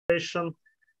frustration.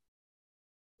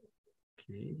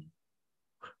 Okay.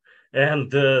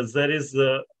 And there is,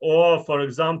 or for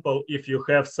example, if you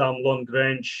have some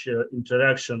long-range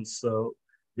interactions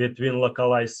between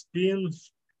localized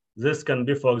spins, this can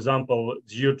be, for example,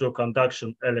 due to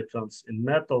conduction electrons in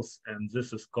metals, and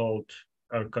this is called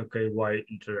RKKY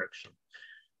interaction.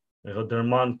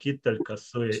 Roderman, Kittel,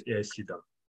 Kasue, и Asida.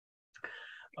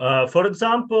 For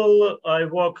example, I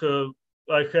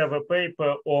had a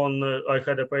paper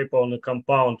on a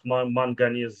compound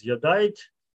manganese iodide,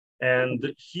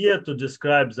 and here to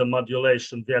describe the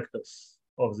modulation vectors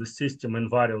of the system in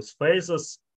various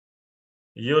phases,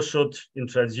 you should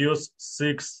introduce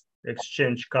 6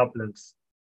 exchange couplings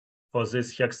for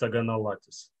this hexagonal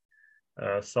lattice.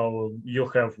 So you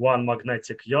have 1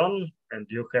 magnetic ion and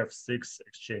you have 6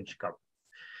 exchange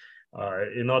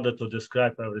couplings in order to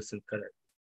describe everything correctly.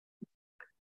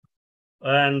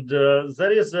 And there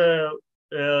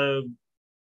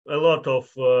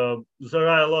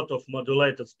are a lot of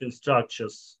modulated spin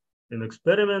structures in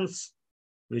experiments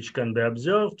which can be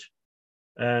observed,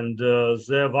 and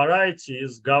their variety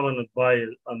is governed by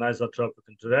anisotropic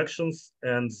interactions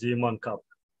and Zeeman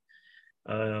coupling.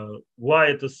 Why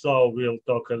it is so, we'll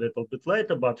talk a little bit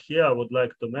later, but here I would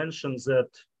like to mention that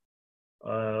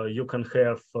you can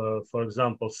have, for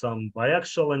example, some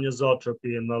biaxial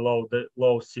anisotropy in a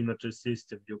low symmetry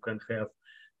system. You can have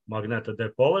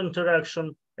magnetodipolar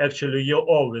interaction. Actually, you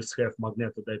always have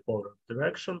magnetodipolar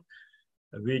interaction,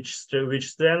 which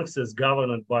strength is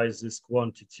governed by this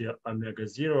quantity omega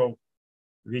 0,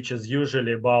 which is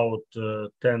usually about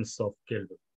tenths of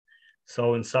Kelvin.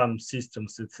 So in some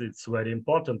systems, it's very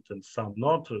important, and some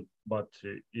not, but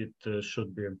it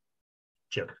should be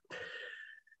checked.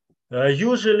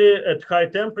 Usually at high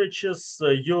temperatures,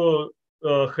 you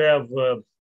have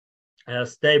a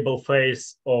stable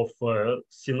phase of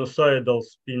sinusoidal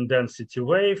spin density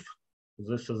wave.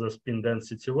 This is a spin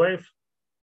density wave,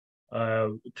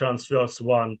 transverse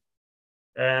one.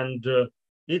 And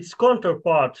its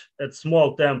counterpart at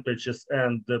small temperatures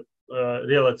and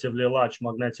relatively large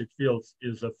magnetic fields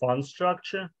is a fan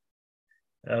structure,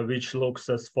 which looks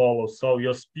as follows. So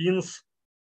your spins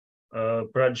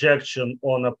projection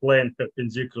on a plane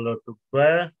perpendicular to B,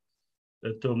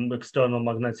 to external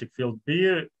magnetic field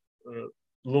B,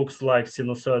 looks like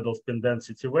sinusoidal spin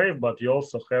density wave, but you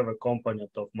also have a component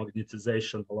of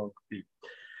magnetization along P.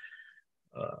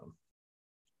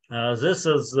 This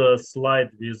is a slide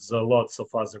with lots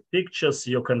of other pictures.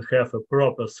 You can have a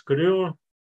proper screw.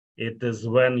 It is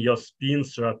when your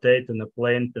spins rotate in a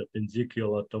plane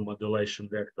perpendicular to modulation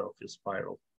vector of your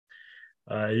spiral.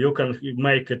 You can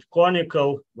make it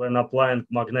conical. When applying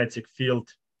magnetic field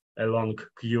along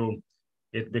Q,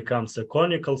 it becomes a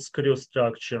conical screw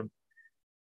structure.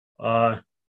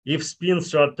 If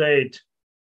spins rotate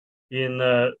in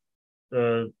a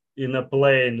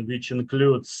plane which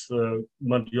includes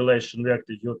modulation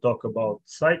vector, you talk about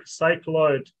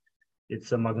cycloid.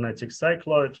 It's a magnetic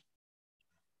cycloid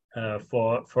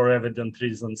for evident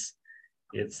reasons.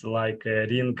 It's like a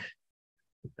ring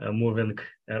moving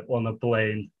on a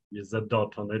plane with a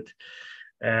dot on it.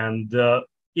 And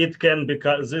it can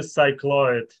become, this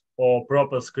cycloid or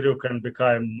proper screw can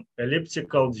become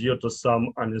elliptical due to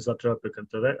some anisotropic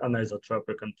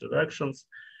interactions.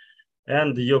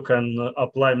 And you can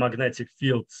apply magnetic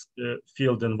field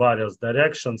in various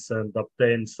directions and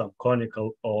obtain some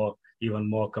conical or even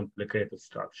more complicated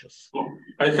structures.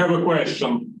 I have a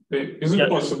question. Is it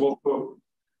possible to...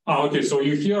 okay, so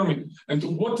you hear me. And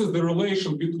what is the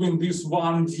relation between these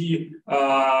 1D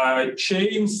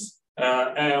chains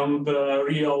and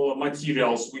real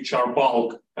materials, which are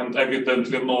bulk and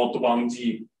evidently not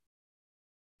 1D?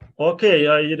 Okay,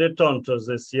 I return to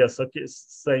this. Yes, okay,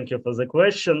 thank you for the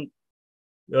question.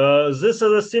 This is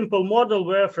a simple model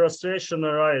where frustration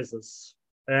arises.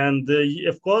 And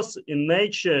of course, in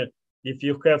nature, if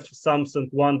you have something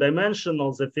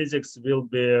one-dimensional, the physics will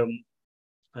be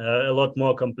a lot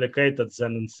more complicated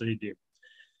than in 3D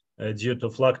due to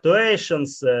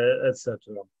fluctuations, etc.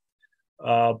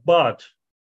 But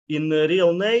in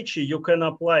real nature, you can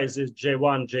apply this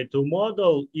J1, J2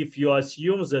 model if you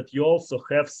assume that you also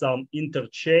have some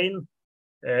interchain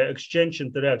exchange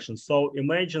interactions. So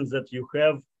imagine that you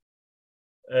have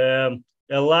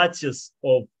a lattice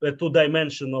of a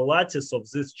two-dimensional lattice of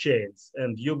these chains,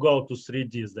 and you go to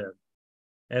 3D then.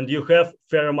 And you have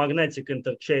ferromagnetic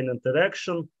interchain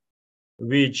interaction,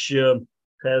 which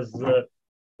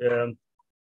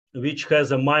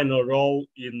has a minor role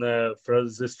in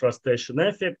this frustration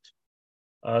effect.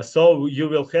 So you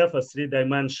will have a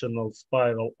three-dimensional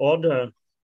spiral order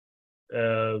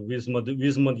with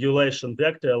modulation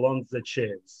vector along the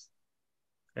chains.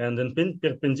 And in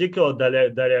perpendicular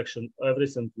direction,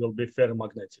 everything will be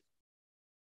ferromagnetic.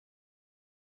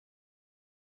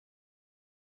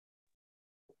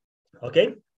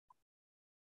 Okay.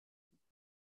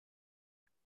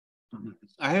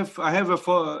 I have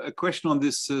a question on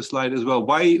this slide as well.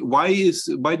 Why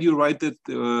do you write that?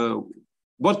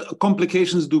 What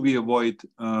complications do we avoid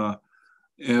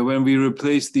when we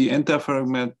replace the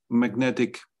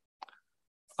antiferromagnetic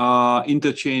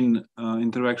interchain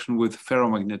interaction with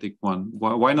ferromagnetic one?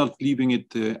 Why not leaving it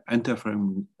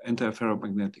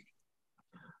antiferromagnetic?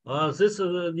 This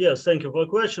is yes, thank you for the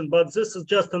question, but this is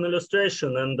just an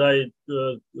illustration, and I,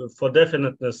 for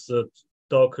definiteness,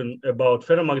 talking about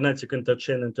ferromagnetic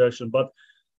interchain interaction, but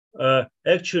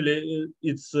actually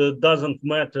it doesn't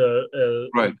matter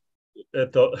right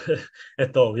at all.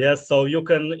 At all. Yes, so you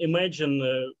can imagine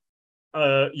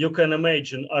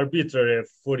arbitrary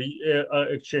Fourier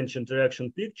exchange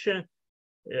interaction picture,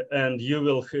 and you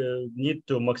will need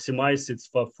to maximize its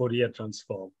Fourier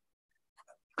transform.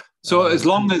 So as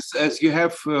long as you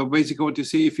have basically what you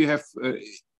say, if you have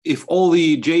if all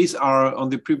the J's are on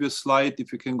the previous slide,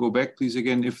 if you can go back please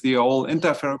again, if they are all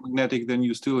antiferromagnetic, then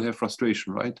you still have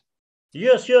frustration, right?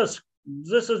 Yes, yes.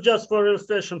 This is just for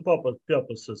illustration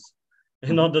purposes.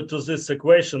 In order to this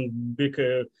equation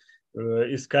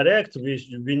is correct,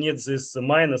 we need this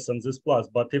minus and this plus.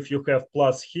 But if you have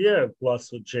plus here, plus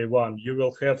J1, you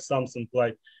will have something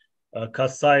like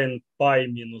cosine pi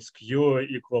minus Q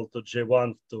equal to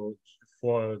J1 to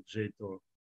 4 J2.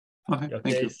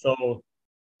 Okay, so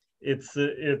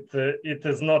it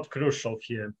is not crucial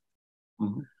here.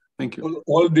 Mm-hmm. Thank you.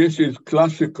 All this is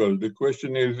classical. The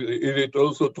question is it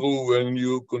also true when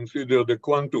you consider the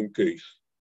quantum case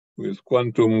with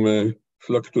quantum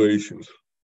fluctuations?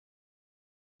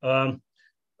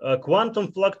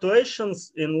 Quantum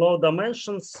fluctuations in low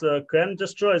dimensions can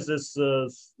destroy this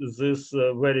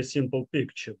very simple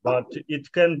picture, but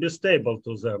it can be stable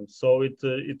to them. So it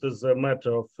is a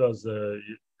matter of further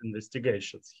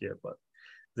investigations here. But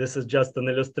this is just an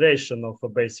illustration of a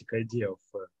basic idea of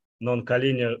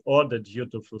non-collinear order due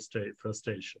to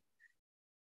frustration.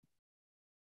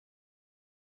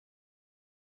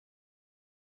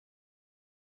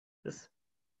 Yes.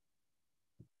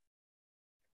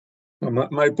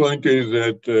 My point is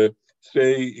that,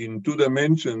 say, in 2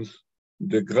 dimensions,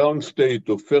 the ground state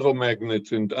of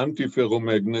ferromagnets and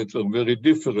antiferromagnets are very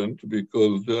different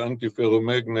because the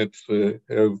antiferromagnets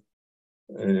have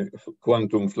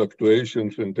quantum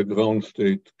fluctuations and the ground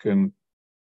state can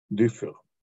differ.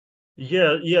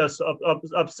 Yeah, yes,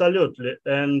 absolutely.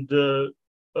 And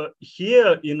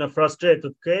here in a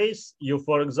frustrated case, you,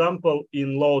 for example,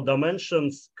 in low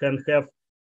dimensions can have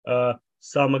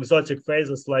some exotic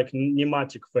phases like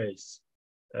nematic phase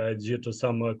due to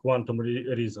some quantum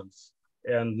reasons,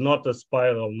 and not a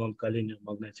spiral non-collinear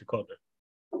magnetic order.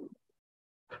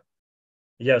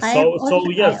 Yes, yes. I also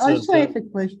have a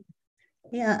question.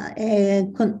 Yeah,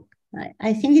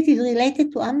 I think it is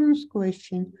related to Amnon's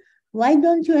question. Why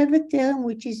don't you have a term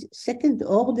which is second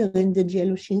order in the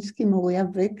Dzieloszynski-Moriah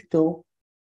vector?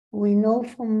 We know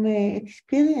from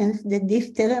experience that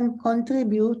this term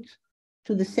contributes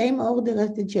to the same order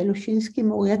as the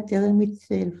Dzieloszynski-Moriah term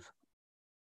itself.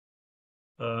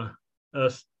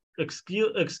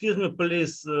 Excuse me,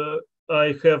 please.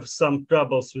 I have some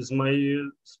troubles with my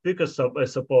speakers, I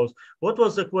suppose. What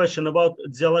was the question about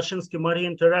Dzieloszynski-Moriah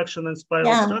interaction and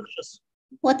spiral structures?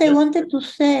 What I wanted to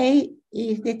say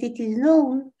is that it is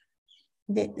known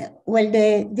that, well,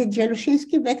 the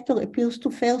Dzieloszynski vector appears to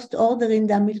first order in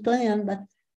the Hamiltonian, but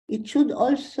it should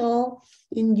also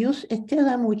induce a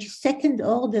term which is second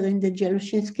order in the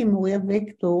Dzieloszynski-Moriah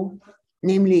vector,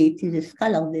 namely it is a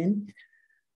scalar then,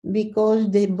 because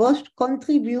they both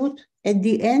contribute at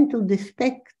the end to the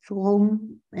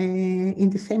spectrum in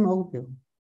the same order.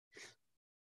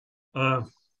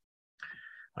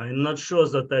 I'm not sure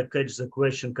that I catch the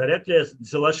question correctly.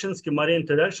 Dzieloszynski-Moriah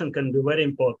interaction can be very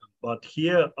important, but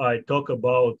here I talk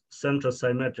about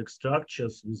centrosymmetric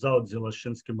structures without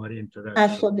Dzieloszynski-Moriah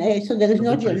interaction. So there is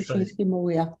no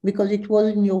Dzieloszynski-Moriah because it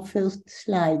was in your first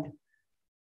slide.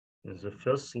 In the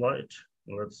first slide,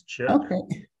 let's check.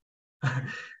 Okay.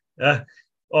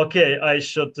 Okay, I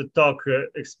should talk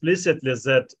explicitly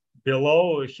that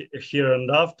below, here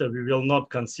and after, we will not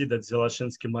consider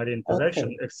Dzieloszynski-Moriah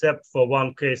interaction, except for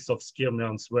one case of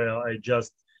skyrmions where I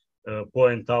just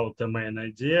point out the main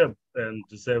idea, and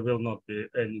there will not be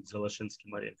any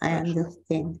Dzieloszynski-Moriah interaction. I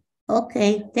understand.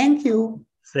 Okay, thank you.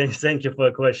 Thank you for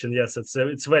the question. Yes,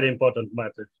 it's very important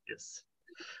matter. Yes.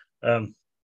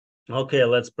 Okay,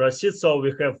 let's proceed. So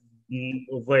we have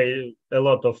a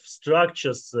lot of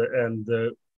structures, and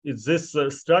these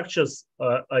structures,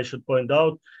 I should point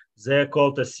out, they're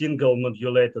called a single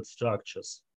modulated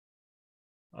structures.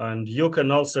 And you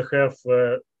can also have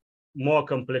more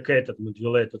complicated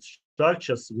modulated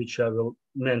structures, which I will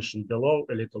mention below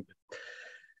a little bit.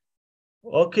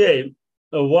 Okay,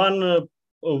 one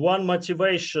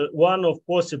of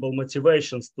possible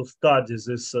motivations to study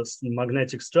these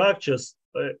magnetic structures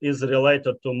is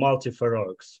related to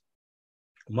multiferroics.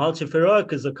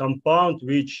 Multiferroic is a compound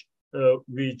which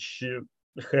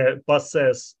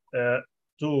possess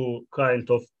two kind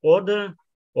of order,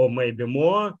 or maybe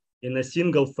more, in a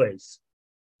single phase.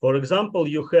 For example,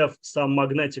 you have some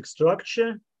magnetic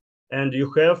structure and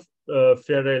you have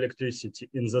ferroelectricity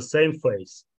in the same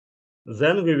phase.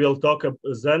 Then we will talk.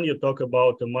 Then you talk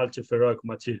about a multiferroic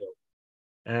material,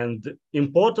 and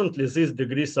importantly, these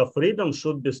degrees of freedom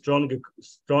should be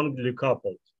strongly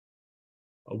coupled.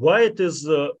 Why it is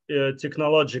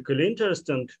technologically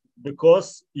interesting?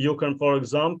 Because you can, for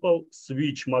example,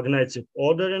 switch magnetic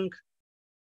ordering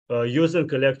using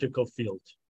electrical field,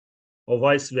 or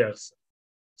vice versa.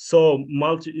 So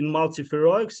in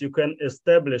multiferroics, you can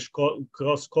establish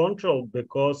cross control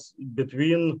because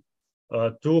between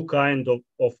two kind of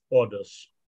orders.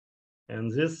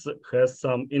 And this has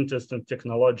some interesting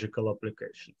technological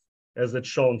applications, as it's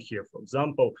shown here. For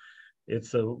example, it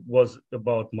was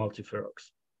about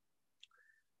multiferroics.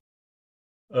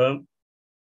 In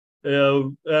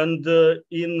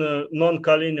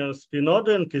non-collinear spin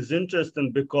ordering is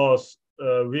interesting because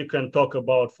we can talk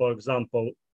about, for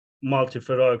example,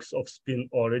 multiferroics of spin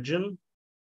origin.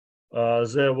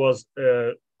 There was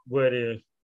a very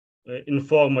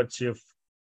informative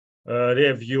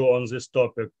review on this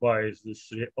topic by the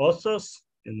three authors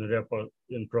in the report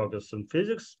in Progress in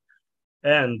Physics.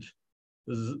 And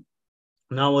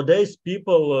nowadays,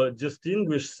 people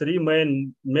distinguish three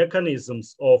main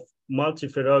mechanisms of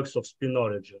multiferroics of spin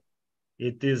origin.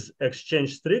 It is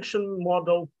exchange friction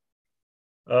model,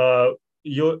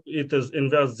 it is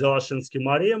inverse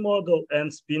Dzielaszynski-Marie model,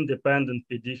 and spin-dependent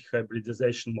PD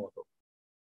hybridization model.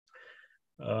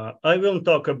 I won't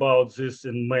talk about this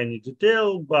in many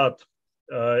detail, but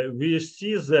we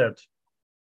see that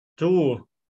two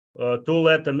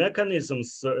latter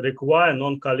mechanisms require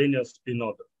non-collinear spin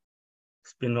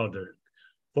ordering.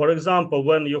 For example,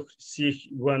 when you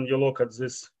look at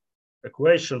this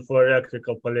equation for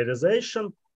electrical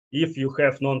polarization, if you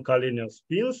have non-collinear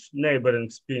spins,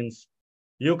 neighboring spins,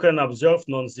 you can observe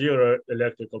non-zero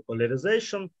electrical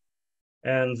polarization.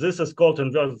 And this is called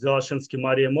inverse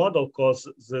Dzielaszynski-Marie model because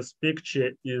this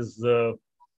picture is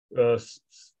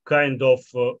kind of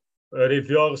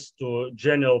reverse to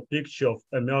general picture of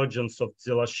emergence of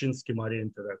Dzielaszynski-Marie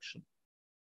interaction.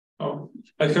 Oh,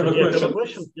 I have a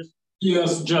question.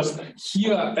 Yes, just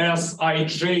here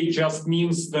Sij just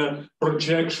means the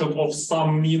projection of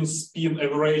some mean spin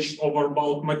averaged over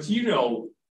bulk material,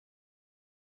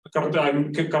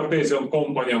 Cartesian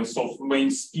components of main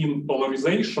spin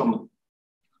polarization.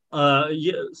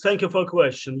 Yeah, thank you for the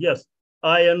question. Yes,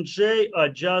 I and J are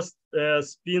just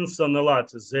spins on a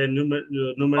lattice. They're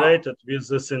numerated with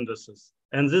this indices,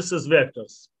 and this is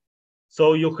vectors.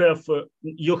 So you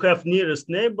have nearest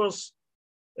neighbors,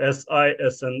 Si,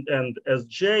 Sn, and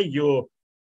Sj. You,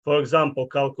 for example,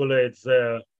 calculate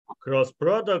the cross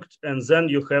product, and then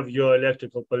you have your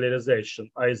electrical polarization,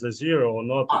 either zero or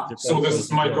not. So this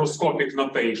is microscopic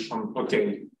notation.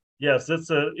 Okay. Yes, it's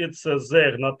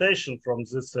their notation from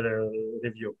this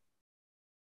review.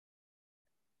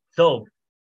 So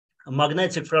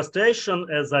magnetic frustration,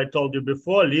 as I told you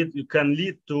before, can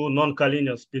lead to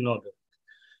non-collinear spin ordering.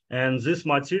 And these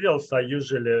materials are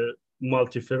usually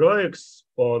multiferroics,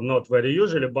 or not very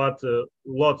usually, but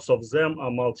lots of them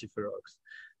are multiferroics.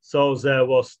 So there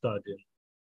was study.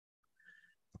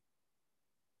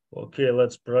 Okay,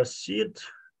 let's proceed.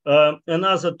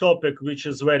 Another topic which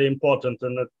is very important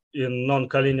in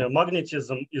non-collinear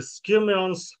magnetism is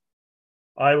skyrmions.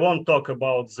 I won't talk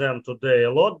about them today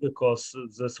a lot because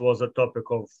this was a topic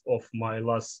of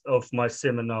my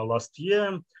seminar last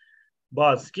year.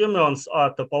 But skyrmions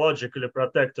are topologically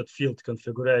protected field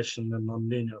configuration in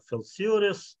nonlinear field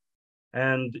theories,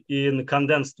 and in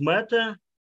condensed matter,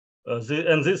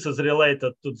 and this is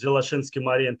related to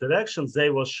Dzielaszynski-Marie interactions. They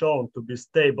were shown to be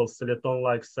stable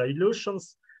soliton-like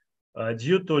solutions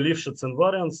due to Lifshitz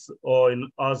invariance, or in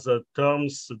other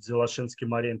terms,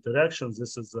 Dzielaszynski-Marie interactions.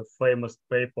 This is a famous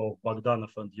paper of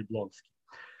Bogdanov and Yablonsky.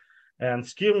 And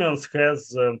skyrmions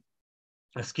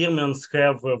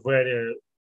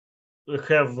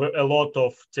have a lot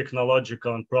of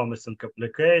technological and promising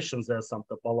applications. There's some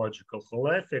topological Hall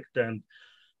effect, and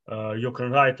You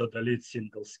can write or delete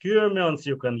single skirmions.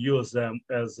 You can use them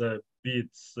as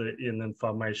bits in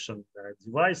information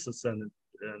devices and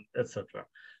etc.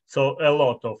 So a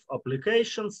lot of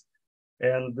applications.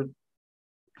 And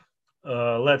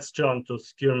let's turn to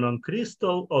skirmion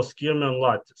crystal or skirmion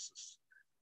lattices.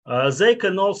 They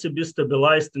can also be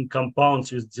stabilized in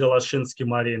compounds with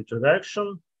Dzyaloshinsky-Murray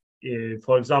interaction.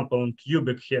 For example, in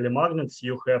cubic helimagnets,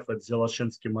 you have a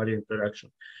Dzyaloshinsky-Murray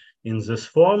interaction in this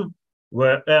form,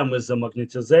 where M is the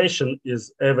magnetization,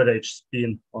 is average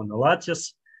spin on a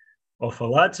lattice of a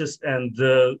lattice. And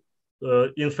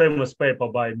in famous paper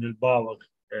by Mühlbauer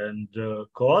and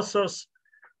co-authors,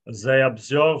 they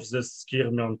observe this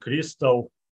skirmion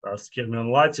crystal,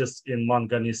 skirmion lattice in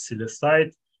manganese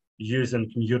silicide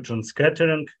using neutron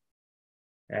scattering.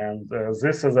 And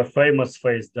this is a famous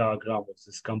phase diagram of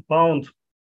this compound.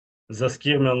 The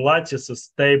skirmion lattice is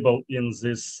stable in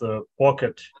this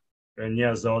pocket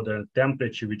near the ordinary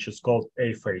temperature, which is called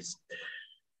A phase.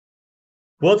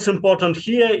 What's important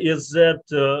here is that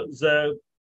the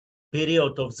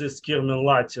period of this skirmion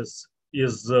lattice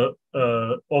is of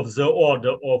the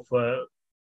order of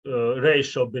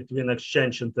ratio between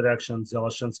exchange interaction and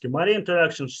Dzyaloshinsky-Murray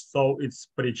interactions. So it's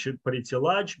pretty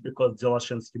large because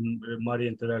Dzyaloshinsky-Murray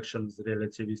interaction is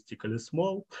relativistically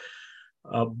small.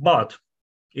 But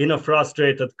in a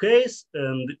frustrated case,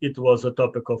 and it was a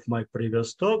topic of my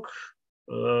previous talk,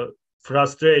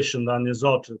 frustration,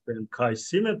 anisotropy, and high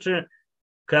symmetry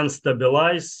can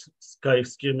stabilize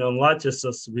skirmion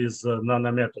lattices with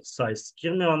nanometer size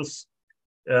skirmions,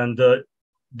 and the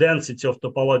density of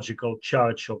topological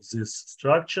charge of these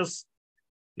structures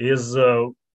is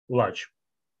large.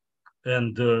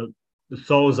 And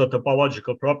so the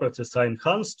topological properties are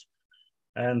enhanced,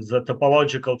 and the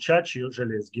topological charge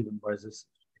usually is given by this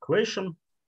equation.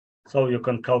 So you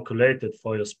can calculate it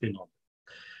for your spin orbit.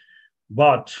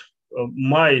 But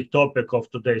my topic of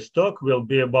today's talk will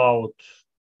be about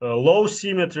low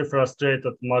symmetry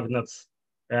frustrated magnets.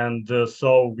 And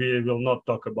so we will not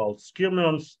talk about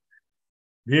skirmions.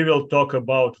 We will talk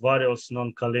about various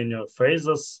non-collinear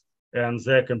phases and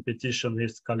their competition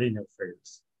with collinear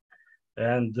phases.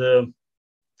 And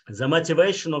the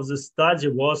motivation of this study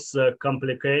was a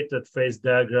complicated phase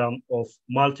diagram of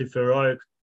multiferroic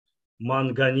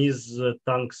manganese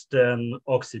tungsten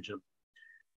oxygen.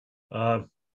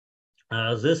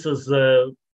 This is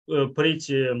a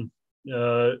pretty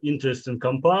interesting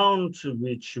compound,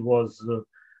 which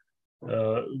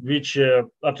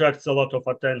attracts a lot of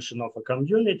attention of a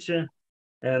community,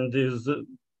 and is,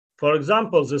 for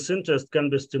example, this interest can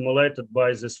be stimulated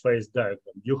by this phase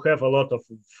diagram. You have a lot of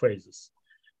phases.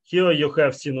 Here you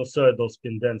have sinusoidal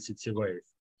spin density wave.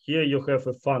 Here you have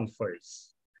a fan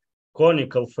phase,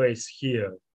 conical phase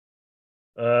here,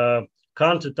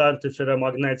 counted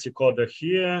antiferromagnetic order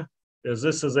here.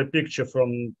 This is a picture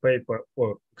from paper,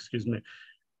 or excuse me,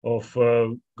 of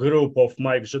a group of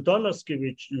Mike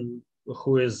Zhitonovsky,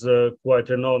 who is quite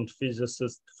a known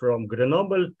physicist from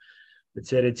Grenoble, a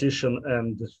theoretician,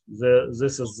 and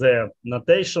this is their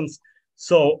notations.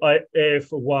 So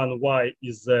AF1Y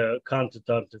is a counted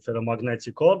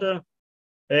antiferromagnetic order,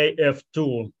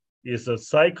 AF2 is a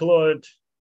cycloid,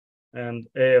 and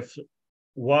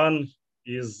AF1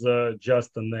 is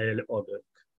just a nail ordering.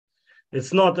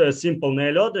 It's not a simple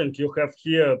nail ordering. You have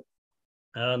here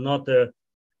not a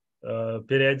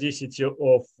periodicity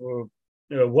of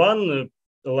one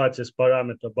lattice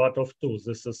parameter, but of two.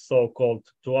 This is so-called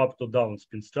two-up, two-down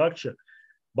spin structure.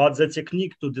 But the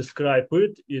technique to describe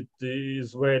it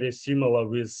is very similar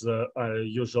with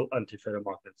usual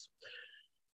antiferromagnets.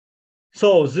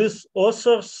 So these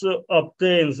authors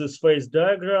obtained this phase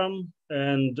diagram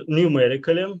and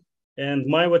numerically, and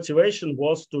my motivation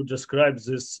was to describe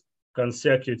this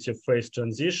consecutive phase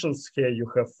transitions. Here you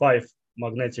have 5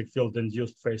 magnetic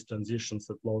field-induced phase transitions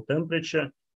at low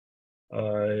temperature,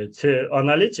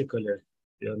 analytically,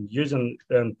 and using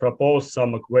and propose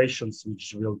some equations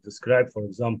which will describe, for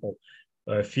example,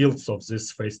 fields of these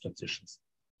phase transitions.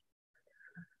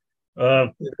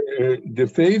 The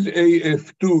phase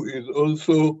AF2 is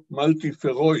also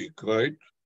multiferroic, right?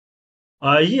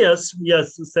 Yes,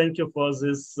 thank you for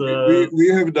this. We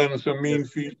have done some mean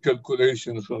field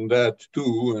calculations on that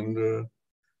too, and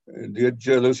the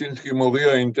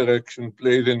Dzyaloshinsky-Murray interaction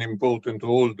plays an important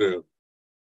role there.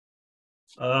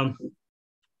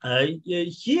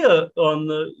 Here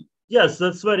on, yes,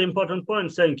 that's very important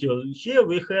point, thank you. Here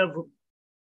we have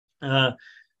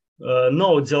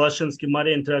no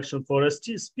Dzyaloshinsky-Murray interaction for a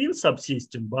spin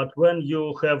subsystem, but when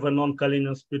you have a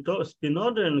non-collinear spin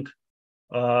ordering,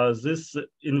 this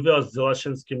inverse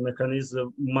Dzyaloshinsky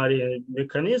Murray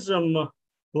mechanism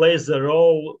plays a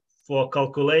role for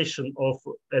calculation of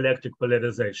electric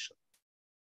polarization.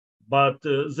 But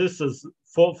this is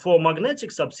for magnetic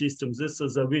subsystems. This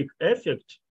is a weak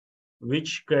effect,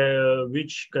 which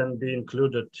can be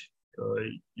included,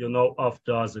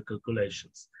 after other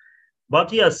calculations.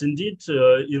 But yes, indeed,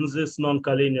 in this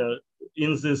non-collinear,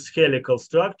 in these helical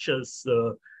structures,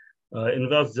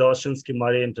 inverse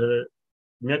Dzyalushinsky-Murray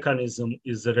mechanism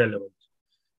is relevant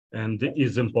and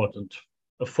is important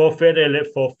for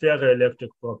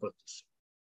ferroelectric properties.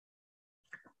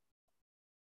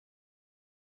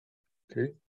 Okay.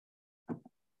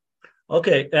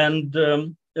 Okay, and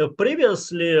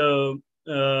previously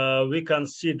we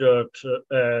considered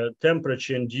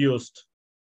temperature-induced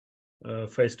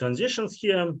phase transitions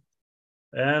here,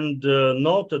 and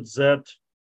noted that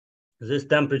these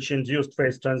temperature-induced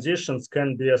phase transitions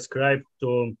can be ascribed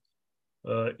to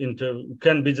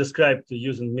can be described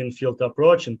using mean field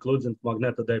approach, including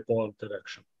magnetodipolar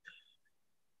interaction.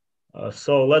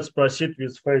 So let's proceed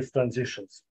with phase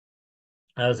transitions.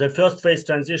 The first phase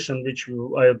transition, which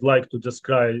I would like to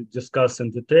discuss in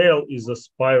detail, is a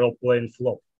spiral plane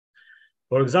flop.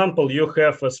 For example, you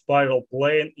have a spiral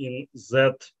plane in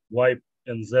ZY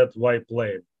and ZY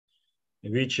plane,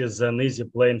 which is an easy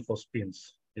plane for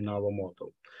spins in our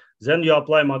model. Then you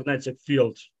apply magnetic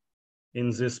field in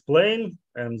this plane,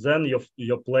 and then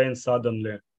your plane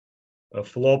suddenly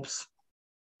flops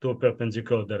to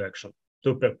perpendicular direction,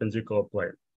 to perpendicular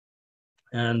plane.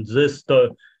 And this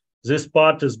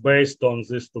part is based on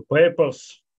these two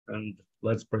papers, and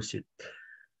let's proceed.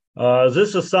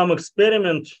 This is some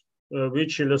experiment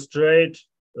which illustrate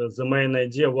the main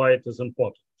idea why it is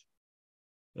important.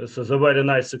 This is a very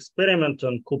nice experiment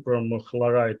on copper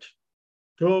chloride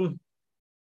too.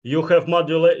 You have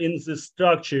in this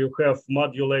structure, you have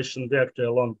modulation vector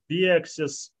along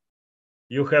b-axis.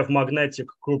 You have magnetic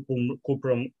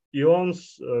cuprum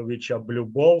ions, which are blue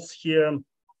balls here.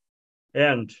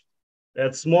 And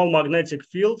at small magnetic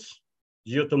fields,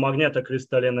 due to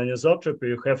magnetocrystalline anisotropy,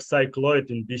 you have cycloid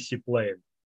in BC plane.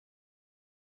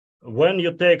 When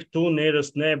you take two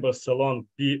nearest neighbors along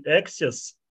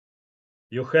b-axis,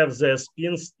 you have their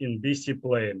spins in BC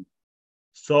plane.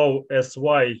 So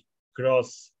SY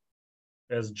cross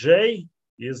SJ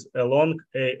is along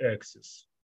A-axis.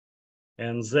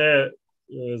 And the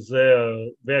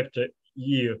vector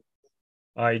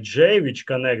EIJ, which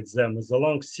connects them, is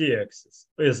along C-axis,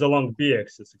 is along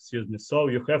B-axis, excuse me. So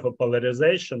you have a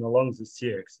polarization along the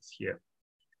C-axis here,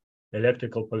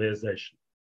 electrical polarization.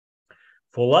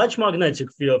 For large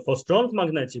magnetic field, for strong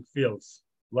magnetic fields,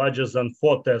 larger than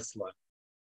 4 Tesla,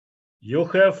 you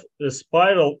have a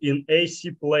spiral in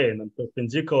AC plane and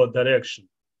perpendicular direction.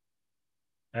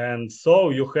 And so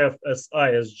you have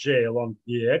SI, along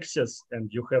the axis,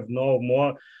 and you have no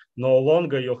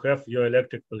longer you have your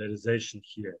electric polarization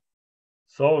here.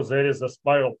 So there is a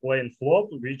spiral plane flop,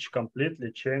 which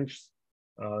completely changes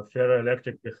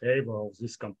ferroelectric behavior of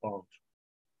this compound.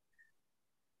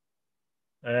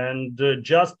 And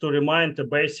just to remind the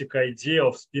basic idea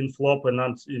of spin flop in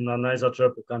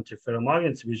anisotropic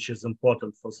antiferromagnets, which is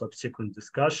important for subsequent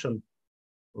discussion,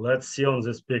 let's see on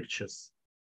these pictures.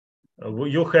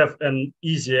 You have an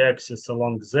easy axis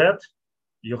along Z.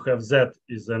 You have Z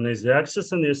is an easy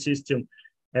axis in your system,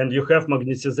 and you have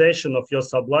magnetization of your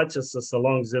sublattices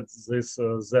along this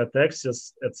Z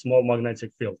axis at small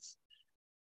magnetic fields.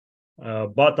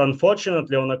 But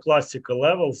unfortunately, on a classical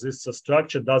level, this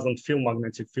structure doesn't feel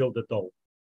magnetic field at all.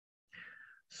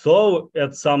 So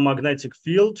at some magnetic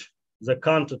field, the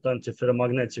counted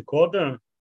antiferromagnetic order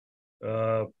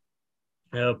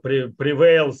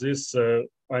prevails this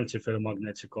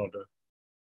antiferromagnetic order.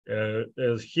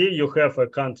 Here you have a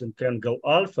content angle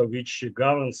alpha, which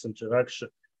governs interaction,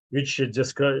 which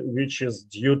is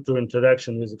due to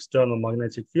interaction with external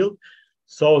magnetic field.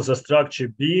 So the structure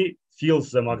B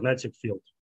feels the magnetic field.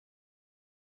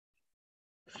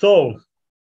 So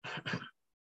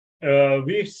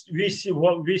we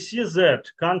see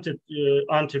that counted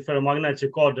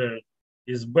antiferromagnetic order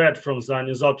is bad from the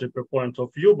anisotropy point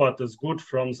of view, but is good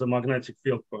from the magnetic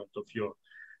field point of view.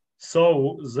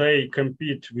 So they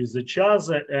compete with each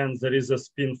other, and there is a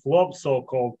spin flop,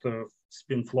 so-called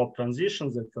spin flop transition,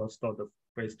 the first order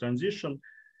phase transition,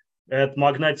 at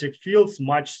magnetic fields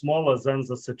much smaller than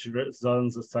the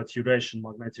saturation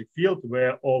magnetic field,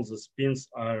 where all the spins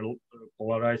are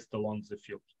polarized along the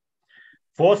field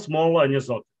for small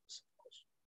anisotropies.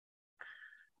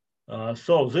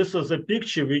 So this is a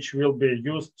picture which will be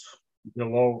used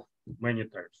below many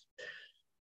times.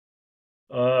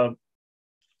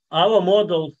 Our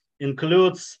model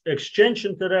includes exchange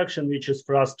interaction, which is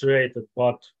frustrated,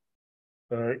 but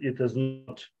it is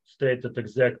not stated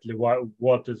exactly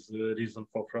what is the reason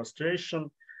for frustration.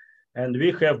 And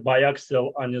we have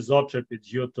biaxial anisotropy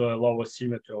due to a lower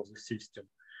symmetry of the system.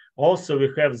 Also, we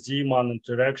have Zeeman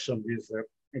interaction with the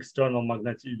external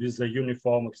magnetic, with the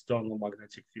uniform external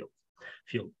magnetic field.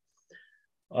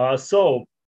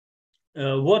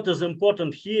 What is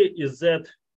important here is that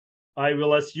I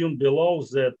will assume below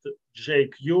that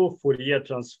JQ Fourier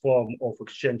transform of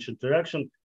exchange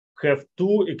interaction have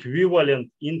two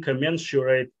equivalent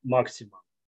incommensurate maxima,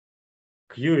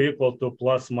 Q equal to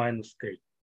plus minus K.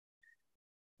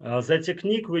 The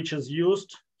technique which is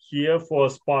used here for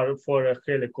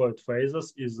helicoid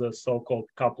phases is the so-called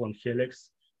Kaplan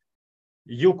helix.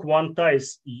 You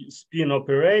quantize spin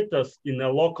operators in a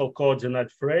local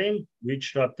coordinate frame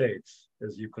which rotates,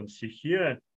 as you can see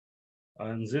here.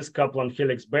 And this Kaplan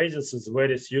helix basis is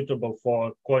very suitable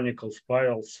for conical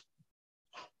spirals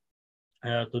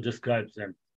to describe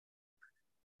them.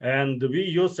 And we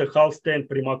use a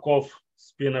Hallstein-Primakov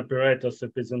spin operators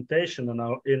representation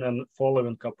in a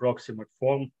following approximate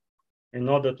form in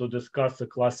order to discuss the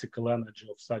classical energy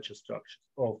of such a structure,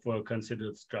 of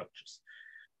considered structures.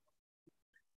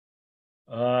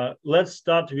 Let's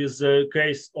start with the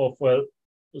case of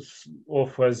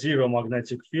a zero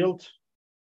magnetic field.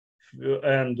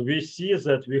 And we see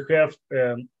that we have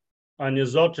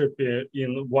anisotropy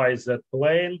in YZ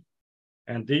plane.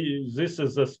 And this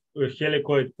is a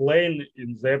helicoid plane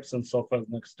in the absence of an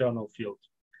external field.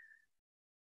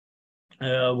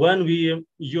 When we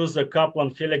use a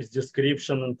Kaplan helix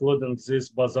description, including this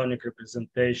bosonic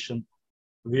representation,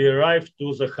 we arrive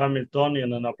to the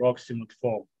Hamiltonian and approximate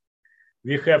form.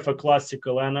 We have a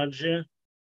classical energy,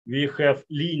 we have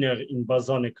linear in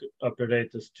bosonic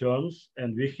operators terms,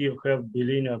 and we have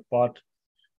bilinear part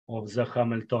of the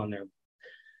Hamiltonian.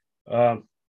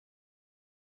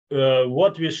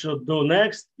 What we should do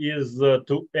next is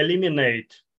to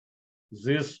eliminate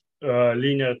these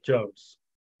linear terms.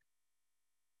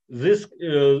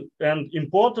 And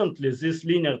importantly, this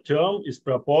linear term is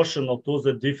proportional to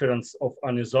the difference of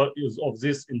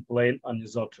this in plane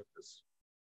anisotropies.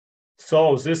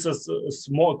 So this is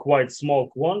a quite small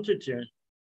quantity,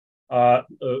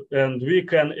 and we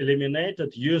can eliminate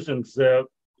it using the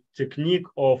technique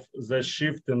of the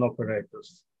shifting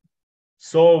operators.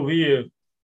 So we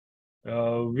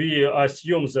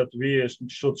assume that we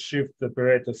should shift the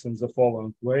operators in the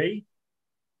following way,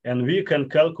 and we can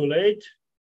calculate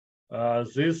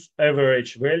these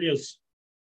average values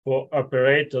for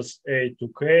operators A to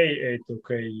K,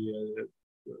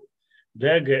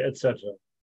 dagger, etc.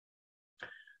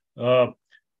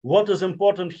 What is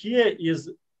important here is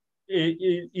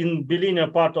in bilinear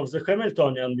part of the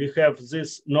Hamiltonian, we have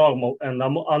this normal and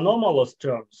anomalous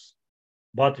terms,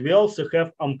 but we also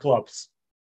have umclaps.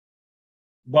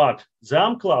 But the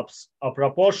umclaps are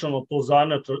proportional to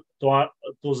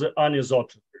the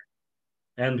anisotropy.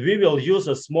 And we will use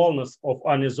a smallness of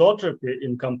anisotropy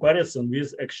in comparison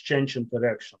with exchange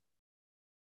interaction.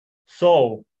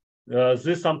 So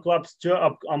these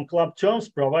umclap terms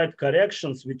provide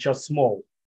corrections which are small.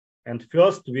 And at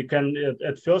first we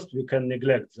can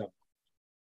neglect them.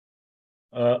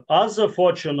 Other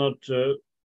fortunate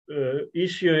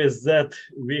issue is that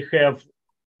we have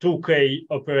 2K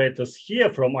operators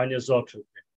here from anisotropy,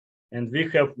 and we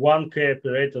have 1K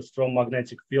operators from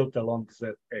magnetic field along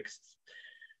that axis.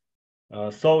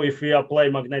 So if we apply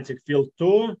magnetic field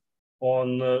 2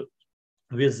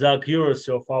 with the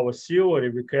accuracy of our theory,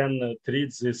 we can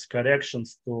treat these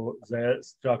corrections to the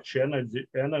structure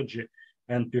energy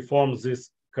and perform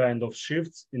this kind of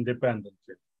shifts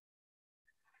independently.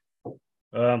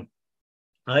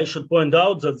 I should point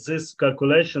out that this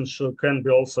calculation can be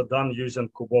also done using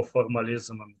Kubo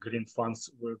formalism and green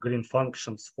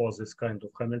functions for this kind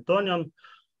of Hamiltonian,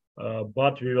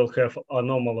 but we will have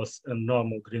anomalous and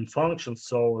normal green functions,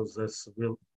 so this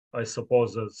will, I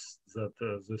suppose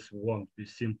that this won't be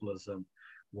simpler than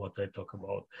what I talk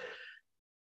about.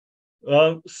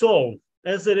 So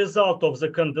as a result of the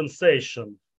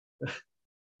condensation,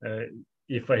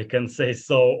 if I can say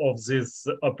so, of these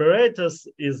operators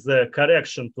is the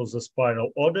correction to the spiral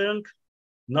ordering.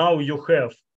 Now you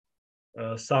have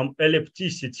some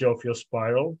ellipticity of your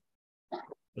spiral,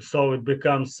 so it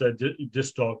becomes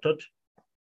distorted,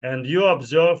 and you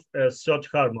observe a third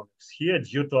harmonics here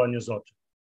due to anisotropy.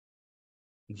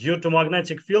 Due to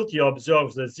magnetic field, you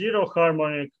observe the zero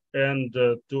harmonic and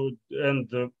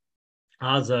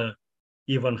other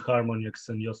even harmonics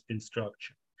in your spin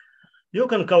structure. You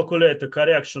can calculate the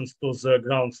corrections to the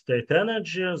ground state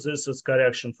energy. This is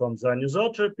correction from the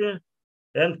anisotropy,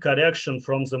 and correction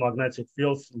from the magnetic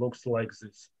fields looks like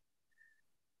this.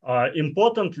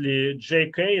 Importantly,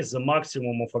 JK is the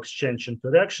maximum of exchange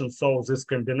interaction, so this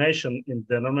combination in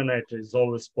the denominator is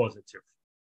always positive.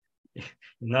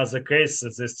 In other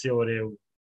cases, this theory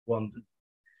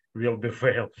will be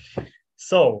failed.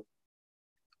 So,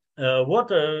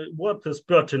 what is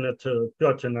pertinent to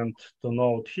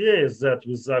note here is that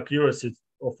with the accuracy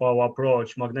of our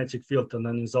approach, magnetic field and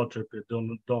anisotropy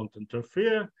don't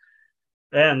interfere,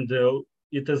 and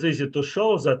it is easy to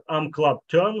show that unclapped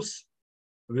terms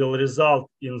will result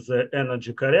in the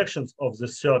energy corrections of the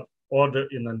third order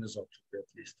in anisotropy, at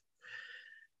least.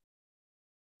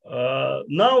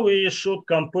 Now we should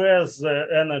compare the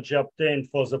energy obtained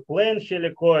for the plane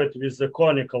helicoid with the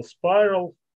conical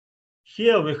spiral.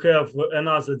 Here we have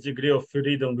another degree of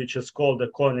freedom, which is called the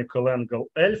conical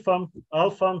angle alpha.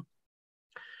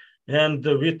 And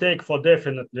we take for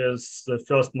definitely as the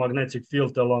first magnetic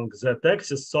field along that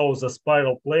axis. So the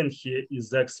spiral plane here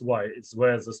is XY, it's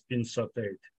where the spins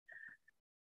rotate.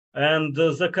 And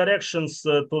the corrections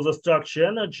to the structure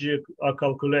energy are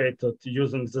calculated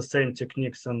using the same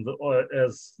techniques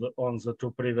as on the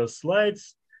two previous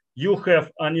slides. You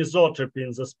have anisotropy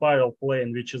in the spiral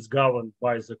plane, which is governed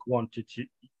by the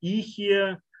quantity E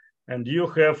here, and you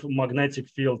have magnetic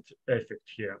field effect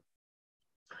here.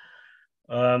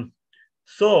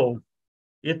 So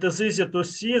it is easy to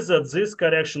see that this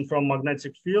correction from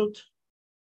magnetic field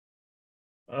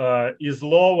is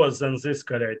lower than this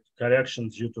correction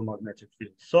due to magnetic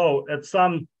field. So at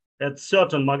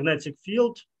certain magnetic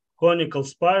field, conical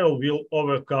spiral will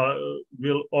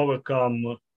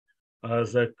overcome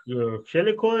the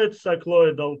helicoid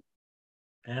cycloidal,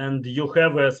 and you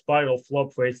have a spiral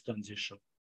flop phase transition.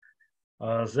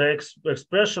 The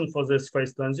expression for this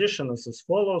phase transition is as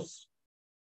follows.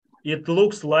 It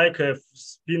looks like a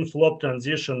spin flop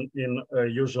transition in a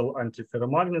usual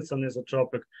antiferromagnets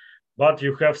anisotropic, but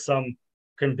you have some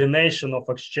combination of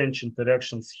exchange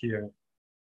interactions here.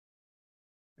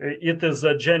 It is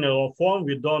a general form.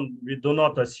 We do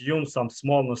not assume some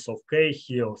smallness of K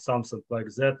here or something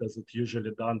like that, as it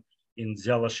usually done in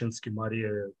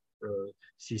Zielashinsky-Maria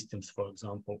systems, for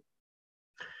example.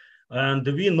 And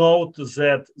we note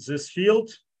that this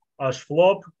field, H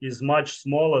flop, is much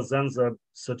smaller than the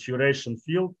saturation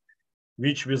field,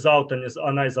 which without an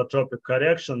anisotropic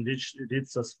correction, which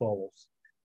reads as follows.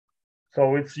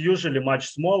 So it's usually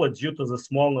much smaller due to the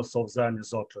smallness of the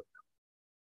anisotropy.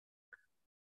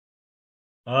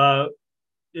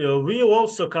 We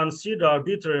also consider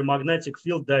arbitrary magnetic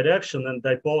field direction and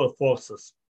dipolar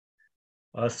forces.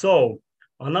 So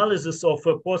analysis of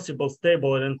possible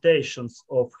stable orientations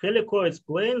of helicoid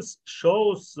planes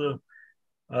shows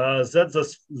that the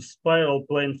spiral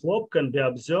plane flop can be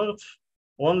observed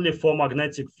only for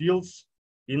magnetic fields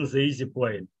in the easy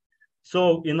plane.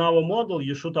 So in our model,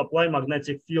 you should apply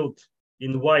magnetic field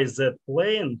in YZ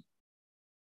plane,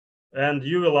 and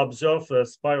you will observe a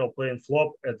spiral plane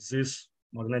flop at this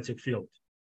magnetic field,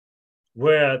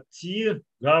 where T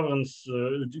governs,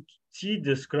 T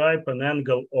describe an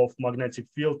angle of magnetic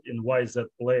field in YZ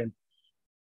plane,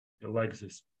 like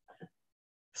this.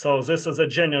 So this is a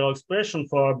general expression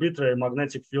for arbitrary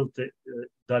magnetic field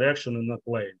direction in a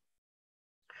plane.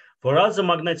 For other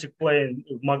magnetic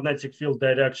field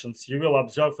directions, you will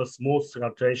observe a smooth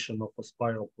rotation of a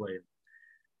spiral plane.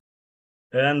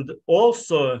 And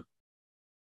also,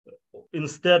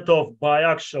 instead of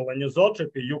biaxial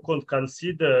anisotropy, you could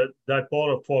consider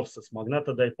dipolar forces,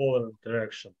 magnetodipolar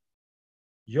interaction.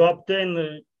 You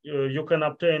can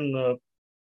obtain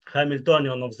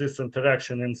Hamiltonian of this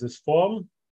interaction in this form,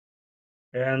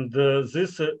 and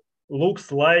this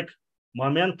looks like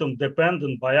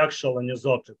momentum-dependent biaxial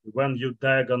anisotropy when you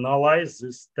diagonalize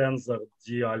this tensor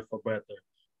d alpha beta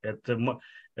at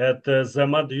the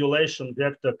modulation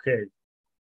vector k.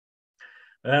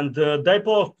 And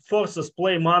dipolar forces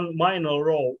play minor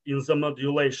role in the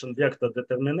modulation vector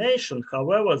determination.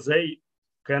 However, they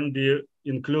can be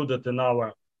included in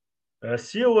our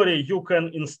theory. You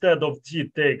can, instead of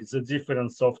d, take the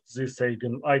difference of these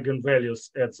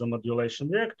eigenvalues at the modulation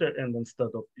vector, and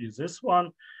instead of e, this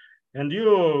one. And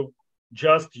you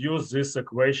just use this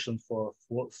equation for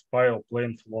spiral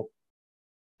plane flop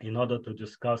in order to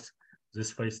discuss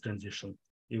this phase transition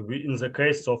in the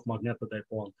case of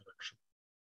magnetodipolar interaction.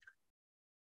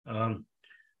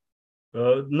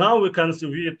 Now we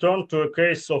turn to a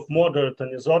case of moderate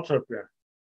anisotropy,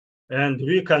 and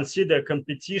we consider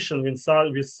competition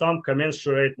with some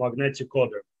commensurate magnetic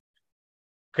order.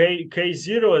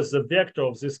 K0 is the vector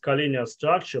of this collinear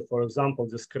structure, for example,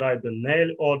 describing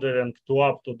nail ordering to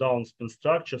up to down spin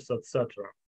structures, etc.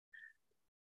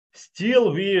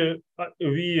 Still, we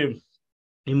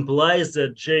implies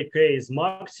that JK is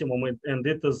maximum and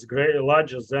it is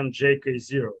larger than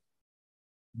JK0.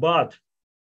 But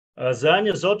the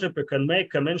anisotropy can make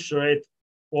commensurate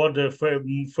order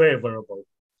favorable.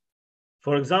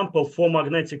 For example, for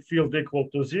magnetic field equal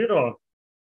to 0,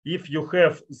 if you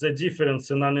have the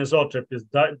difference in anisotropy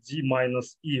d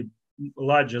minus E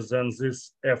larger than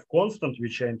this F constant,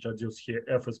 which I introduced here,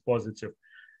 F is positive,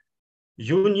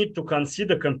 you need to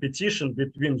consider competition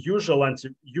between usual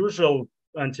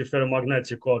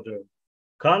antiferromagnetic order,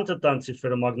 counted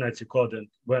antiferromagnetic order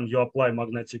when you apply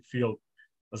magnetic field,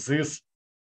 this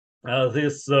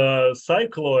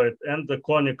cycloid and the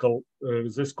conical,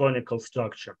 this conical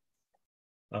structure.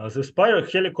 The spiral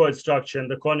helicoid structure and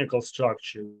the conical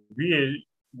structure, we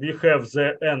have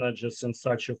the energies in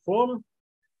such a form.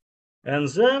 And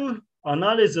then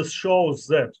analysis shows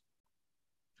that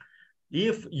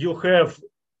if you have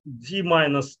D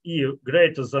minus E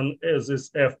greater than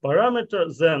this F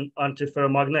parameter, then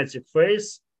antiferromagnetic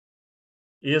phase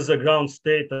is a ground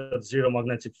state at zero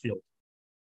magnetic field.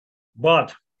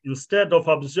 But instead of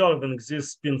observing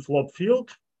this spin flop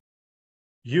field,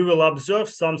 you will observe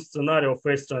some scenario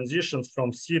phase transitions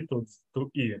from C to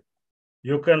E.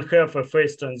 You can have a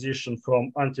phase transition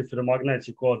from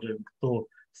antiferromagnetic order to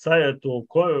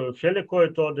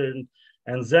helicoid order,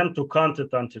 and then to counted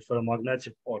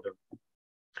antiferromagnetic order.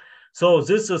 So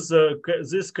this is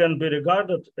this can be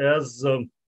regarded as a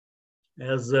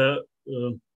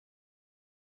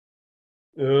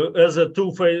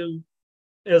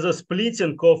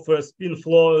splitting of a spin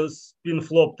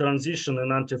flop transition in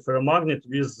antiferromagnet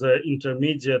with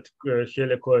intermediate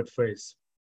helicoid phase.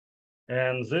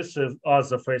 And this is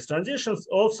other phase transitions.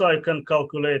 Also, I can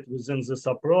calculate within this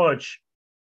approach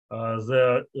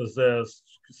the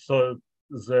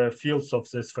fields of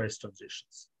these phase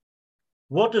transitions.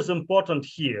 What is important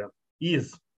here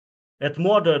is at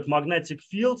moderate magnetic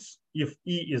fields, if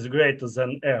E is greater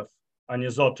than F,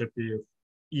 anisotropy if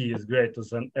E is greater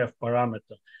than F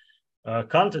parameter,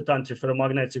 counted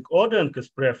antiferromagnetic ordering is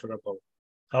preferable.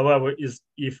 However,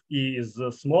 if E is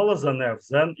smaller than F,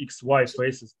 then XY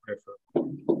phase is preferable.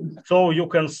 So you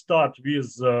can start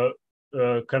with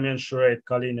commensurate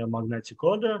collinear magnetic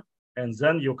order, and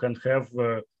then you can have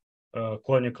a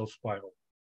conical spiral.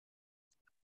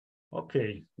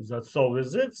 Okay, that's all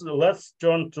with it. So let's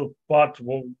turn to part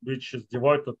which is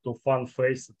devoted to fun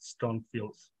phase strong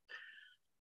fields.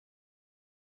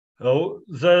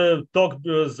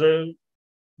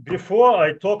 Before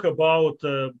I talk about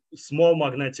small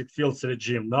magnetic fields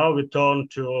regime, now we turn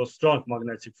to strong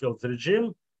magnetic fields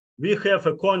regime. We have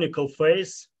a conical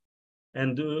phase,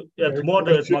 and at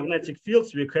moderate magnetic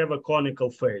fields, we have a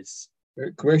conical phase.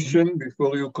 A question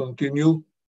before you continue.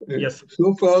 Yes.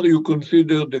 So far, you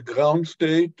consider the ground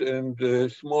state and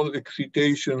small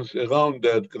excitations around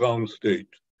that ground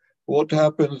state. What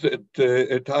happens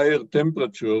at higher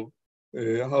temperature?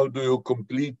 How do you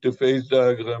complete the phase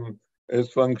diagram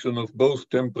as function of both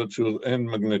temperature and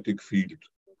magnetic field?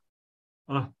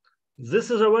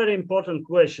 This is a very important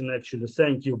question, actually.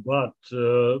 Thank you. But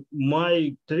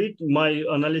my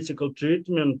analytical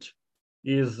treatment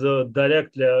is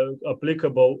directly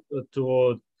applicable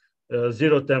to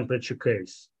zero temperature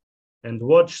case. And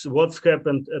what's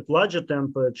happened at larger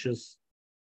temperatures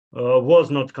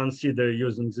was not considered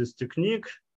using this technique.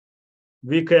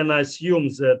 We can assume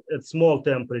that at small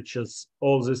temperatures,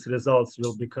 all these results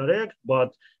will be correct,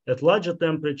 but at larger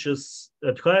temperatures,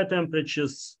 at higher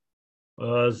temperatures,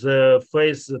 the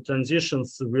phase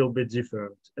transitions will be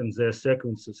different and their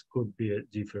sequences could be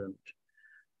different.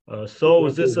 So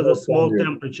this is a small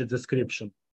temperature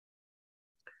description.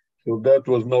 So that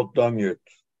was not done yet?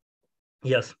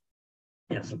 Yes,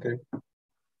 yes. Okay.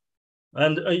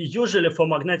 And usually for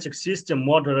magnetic system,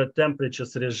 moderate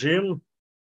temperatures regime,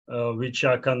 which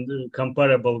are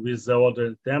comparable with the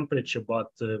ordinary temperature,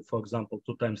 but for example,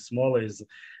 2 times smaller is,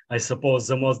 I suppose,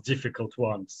 the most difficult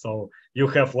one. So you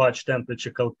have large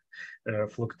temperature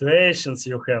fluctuations,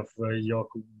 you have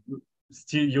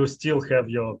you still have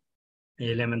your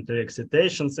elementary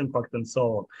excitations impact and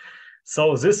so on.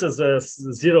 So this is a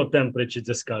zero temperature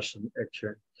discussion,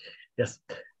 actually. Yes.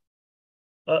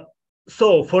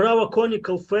 So for our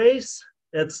conical phase,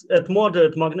 at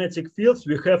moderate magnetic fields,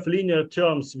 we have linear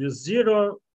terms with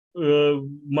zero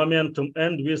momentum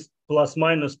and with plus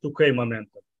minus 2k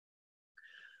momentum.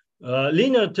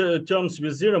 Linear terms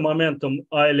with zero momentum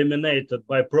are eliminated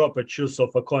by proper choice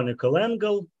of a conical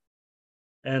angle.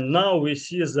 And now we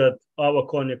see that our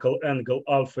conical angle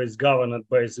alpha is governed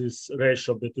by this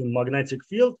ratio between magnetic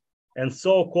field and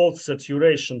so-called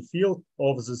saturation field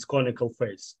of this conical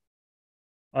phase.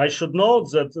 I should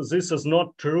note that this is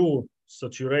not true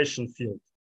saturation field.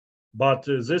 but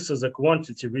this is a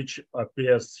quantity which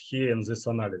appears here in this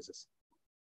analysis.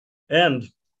 And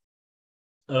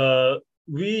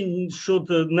we should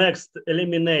next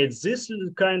eliminate this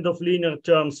kind of linear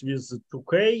terms with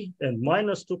 2k and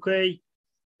minus 2k.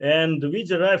 And we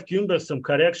derive cumbersome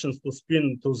corrections to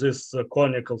spin to this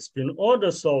conical spin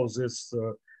order. So this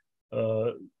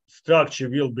structure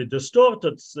will be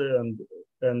distorted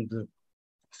and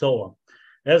so on,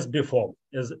 as before,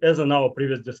 as in our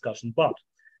previous discussion. But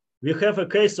we have a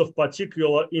case of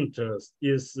particular interest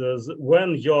is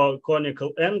when your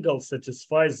conical angle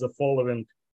satisfies the following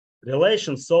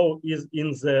relation, so is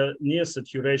in the near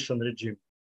saturation regime.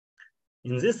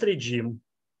 In this regime,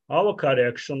 our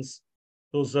corrections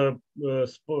to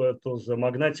the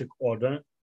magnetic order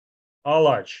are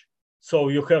large. So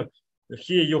you have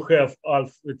here you have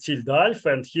alpha tilde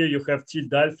alpha, and here you have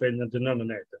tilde alpha in the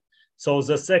denominator. So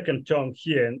the second term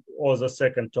here or the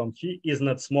second term here is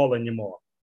not small anymore.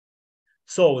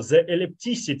 So the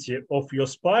ellipticity of your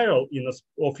spiral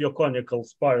of your conical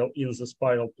spiral in the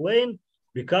spiral plane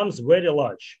becomes very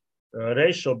large.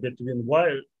 Ratio between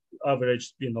average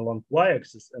spin along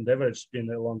y-axis and average spin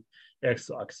along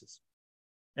x-axis.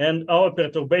 And our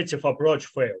perturbative approach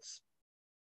fails.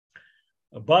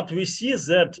 But we see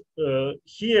that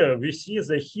here we see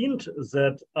the hint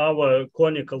that our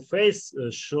conical phase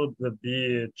should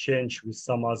be changed with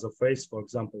some other phase, for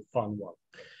example, fun one,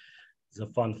 the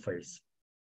fun phase.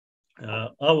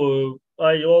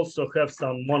 I also have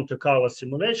some Monte Carlo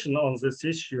simulation on this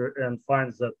issue and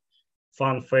find that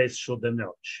fun phase should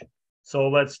emerge. So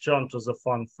let's turn to the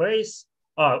fun phase.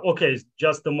 Okay,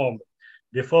 just a moment.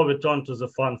 Before we turn to the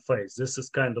fun phase, this is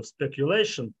kind of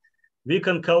speculation. We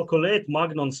can calculate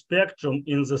Magnon spectrum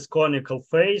in this conical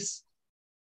phase,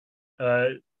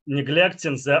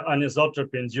 neglecting the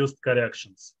anisotropy-induced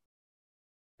corrections.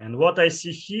 And what I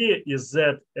see here is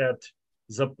that at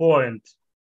the point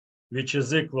which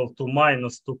is equal to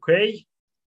minus 2k,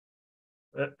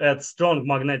 at strong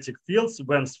magnetic fields,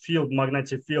 when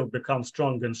magnetic field becomes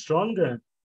stronger and stronger,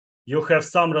 you have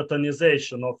some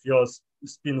rotanization of your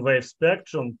spin wave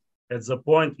spectrum at the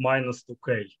point minus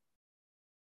 2k.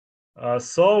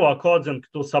 So according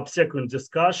to subsequent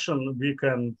discussion, we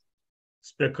can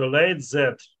speculate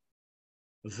that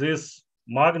these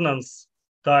magnons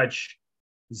touch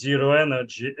zero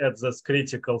energy at this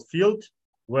critical field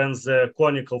when the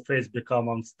conical phase becomes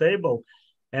unstable,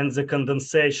 and the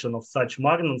condensation of such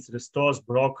magnons restores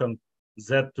broken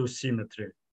Z2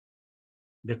 symmetry.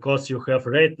 Because you have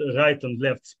right and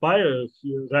left spiral,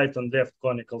 right and left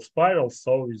conical spirals,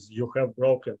 so you have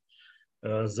broken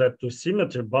Z2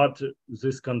 symmetry, but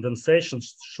this condensation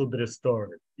should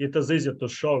restore it. It is easy to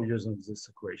show using these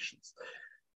equations.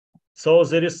 So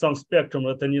there is some spectrum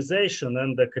rotanization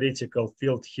and the critical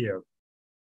field here.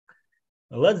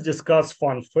 Let's discuss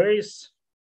fun phase.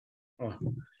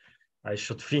 I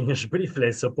should finish briefly,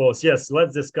 I suppose. Yes,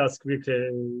 let's discuss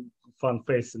quickly fun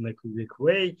phase in a quick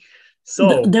way.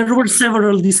 So there were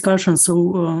several discussions,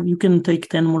 so you can take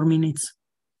 10 more minutes.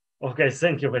 Okay,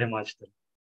 thank you very much.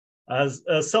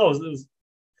 So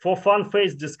for fun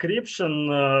phase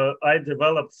description, I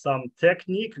developed some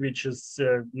technique which is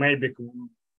maybe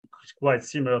quite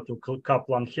similar to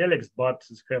Kaplan helix, but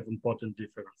have important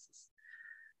differences.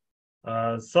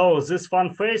 So this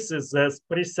fun phase is as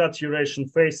pre-saturation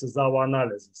phase is our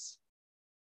analysis.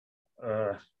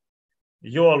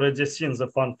 You already seen the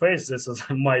fun phase. This is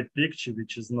my picture,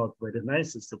 which is not very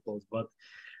nice, I suppose, but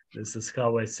this is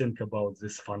how I think about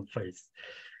this fun phase.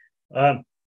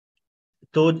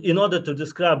 In order to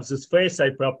describe this phase, I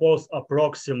propose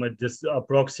approximate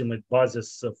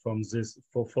basis from this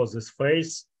for this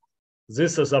phase.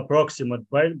 This is approximate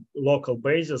local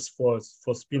basis for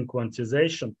spin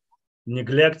quantization,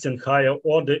 neglecting higher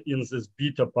order in this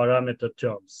beta parameter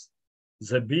terms.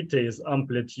 The beta is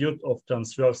amplitude of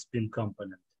transverse spin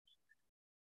component.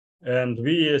 And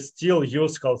we still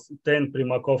use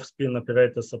Halstein-Primakov spin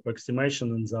operators approximation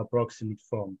in the approximate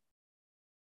form.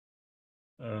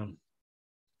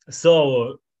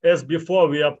 So as before,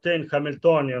 we obtain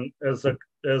Hamiltonian as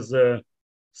a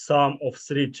sum of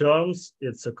three terms.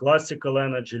 It's a classical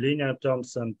energy, linear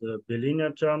terms, and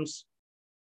bilinear terms.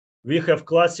 We have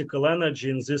classical energy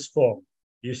in this form.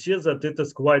 You see that it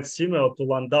is quite similar to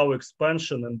Landau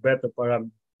expansion and beta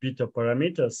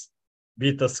parameters,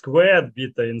 beta squared,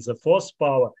 beta in the fourth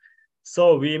power.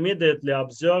 So we immediately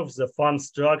observe the fun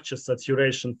structure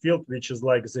saturation field, which is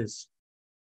like this.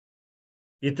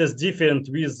 It is different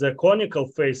with the conical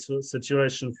phase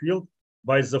saturation field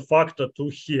by the factor 2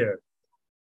 here.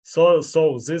 So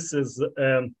this is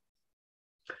a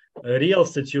real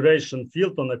saturation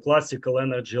field on a classical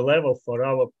energy level for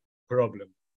our problem.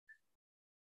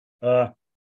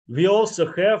 We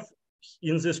also have,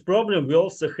 in this problem, we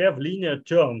also have linear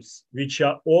terms, which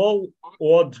are all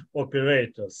odd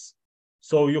operators.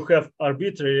 So you have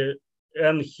arbitrary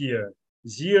n here,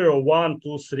 0, 1,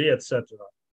 2, 3, etc.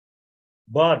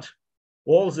 But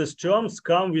all these terms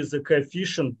come with the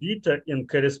coefficient beta in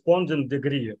corresponding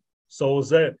degree. So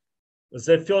the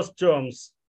first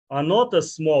terms are not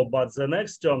as small, but the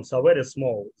next terms are very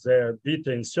small. They're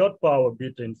beta in third power,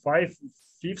 beta in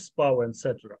fifth power,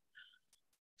 etc.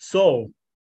 So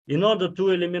in order to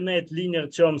eliminate linear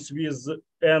terms with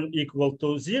n equal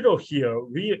to 0 here,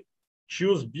 we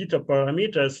choose beta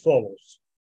parameter as follows.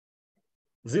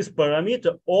 This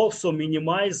parameter also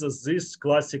minimizes this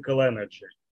classical energy.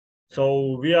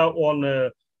 So we are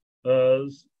on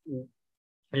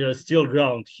still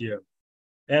ground here.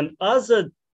 And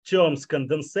other terms,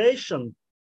 condensation,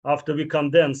 after we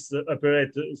condense the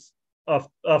operators,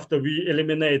 after we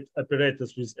eliminate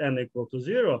operators with n equal to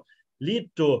 0, lead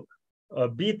to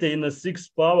beta in a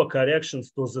sixth power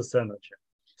corrections to this energy.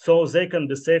 So they can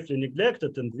be safely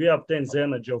neglected, and we obtain the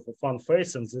energy of a fun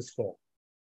phase in this form.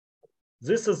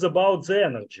 This is about the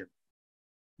energy.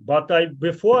 But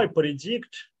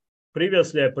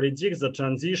previously I predict the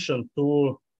transition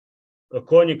to a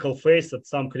conical phase at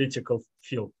some critical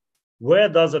field. Where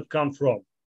does it come from?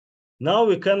 Now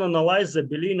we can analyze the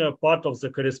bilinear part of the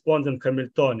corresponding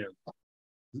Hamiltonian.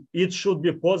 It should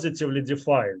be positively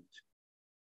defined.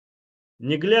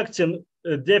 Neglecting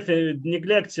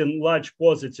large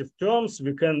positive terms,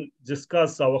 we can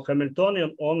discuss our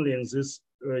Hamiltonian only in this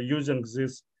using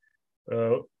this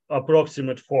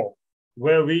approximate form,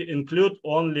 where we include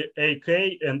only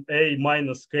AK and A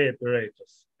minus K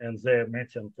operators and their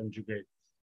Machian conjugates.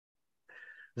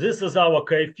 This is our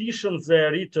coefficient. They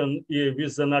are written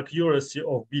with an accuracy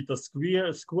of beta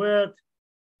squared,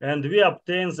 and we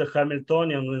obtain the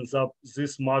Hamiltonian in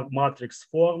this matrix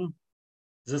form.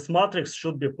 This matrix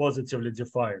should be positively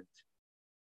defined.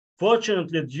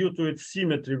 Fortunately, due to its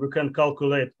symmetry, we can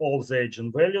calculate all the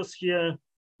eigenvalues here.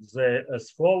 They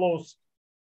as follows.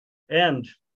 And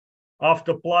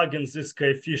after plugging these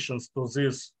coefficients to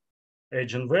these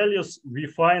eigenvalues, we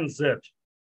find that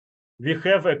we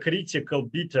have a critical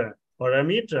beta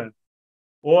parameter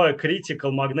or a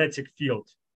critical magnetic field.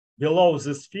 Below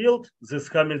this field, this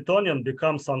Hamiltonian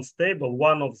becomes unstable.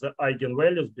 One of the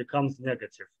eigenvalues becomes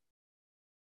negative.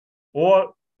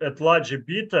 Or at larger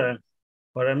beta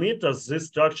parameters, this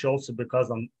structure also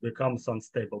becomes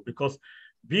unstable because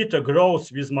beta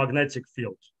grows with magnetic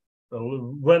field.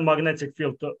 When magnetic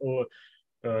field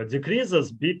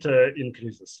decreases, beta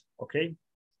increases. Okay,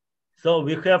 so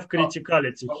we have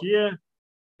criticality here,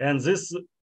 and this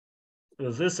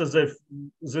is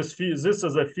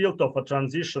a field of a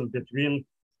transition between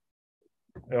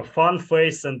a fun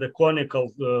phase and the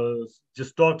conical,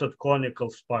 distorted conical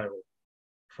spiral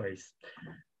phase.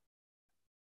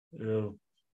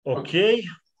 Okay.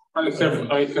 I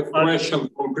have a question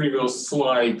from previous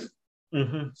slide.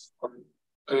 Mm-hmm.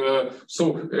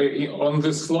 On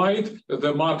this slide,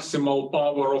 the maximal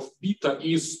power of beta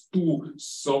is 2.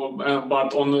 So,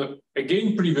 but on the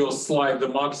again previous slide, the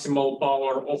maximal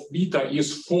power of beta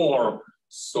is 4.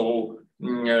 So,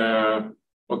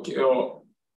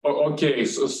 okay.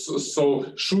 So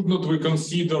should not we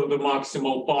consider the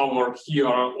maximal power here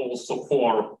also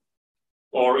 4,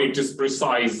 or it is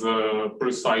precise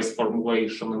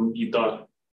formulation in beta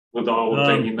without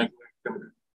any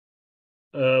neglecting?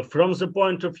 From the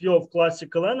point of view of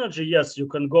classical energy, yes, you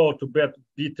can go to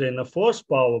beta in a fourth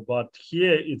power, but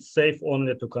here it's safe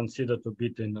only to consider to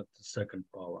beta in the second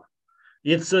power.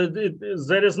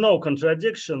 There is no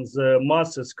contradiction. The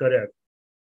mass is correct.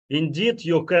 Indeed,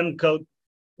 you can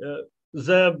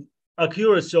the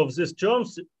accuracy of these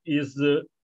terms is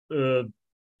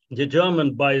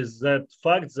determined by that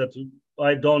fact that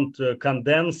I don't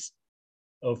condense,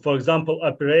 for example,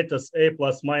 operators A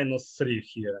plus minus 3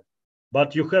 here.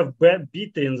 But you have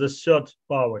beta in the third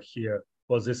power here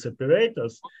for these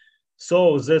operators.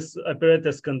 So this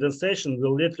operators condensation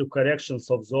will lead to corrections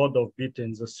of the order of beta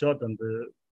in the third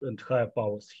and higher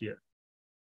powers here.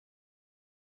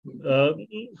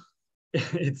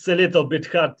 It's a little bit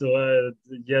hard to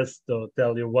to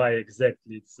tell you why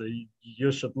exactly.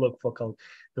 You should look for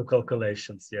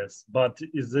calculations, yes. But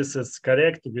this is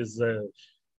correct with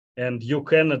and you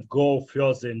cannot go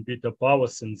further in beta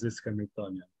powers in this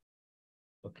Hamiltonian.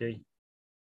 Okay.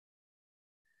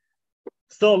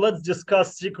 So let's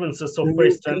discuss sequences of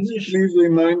phase transition. Please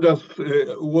remind us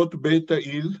what beta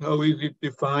is. How is it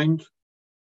defined?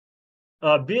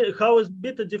 How is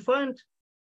beta defined?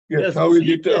 Yes. How is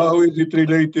it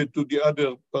related to the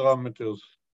other parameters?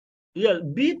 Yeah,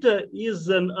 beta is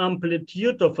an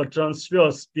amplitude of a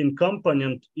transverse spin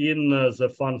component in the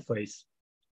fan phase.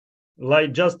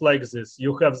 Just like this,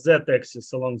 you have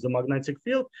z-axis along the magnetic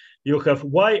field, you have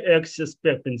y-axis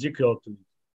perpendicular to it.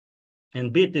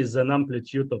 And beta is an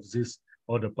amplitude of this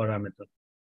order parameter.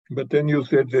 But then you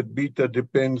said that beta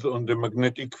depends on the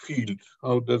magnetic field.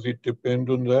 How does it depend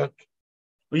on that?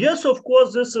 Yes, of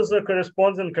course, this is a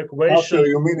corresponding equation. After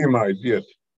you minimize, yes.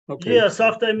 Okay. Yes,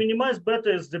 after I minimize,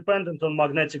 beta is dependent on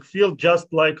magnetic field,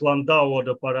 just like Landau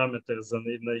order parameters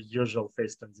in the usual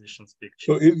phase transitions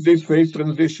picture. So is this phase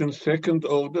transition second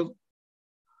order?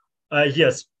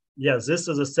 Yes, this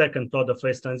is a second order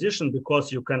phase transition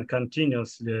because you can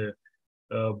continuously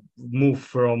move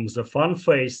from the fan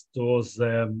phase to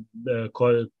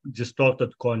the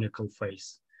distorted conical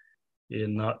phase.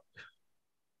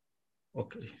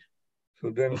 Okay. So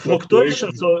then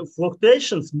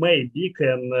fluctuations maybe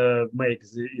can make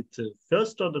it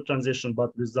first order transition,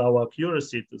 but with our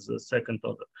accuracy, it is a second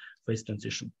order phase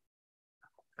transition.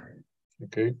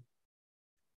 Okay.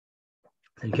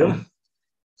 Thank you.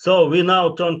 So we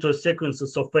now turn to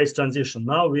sequences of phase transition.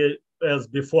 Now we, as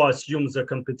before, assume the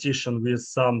competition with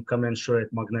some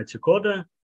commensurate magnetic order.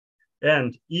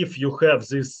 And if you have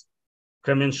this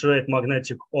commensurate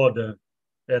magnetic order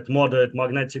at moderate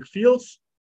magnetic fields,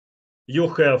 you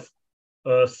have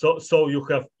so you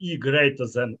have E greater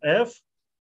than F,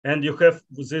 and you have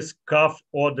this cuff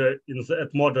order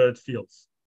at moderate fields.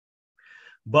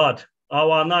 But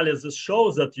our analysis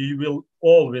shows that you will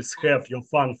always have your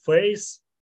fan phase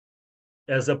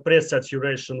as a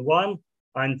pre-saturation one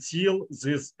until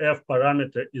this F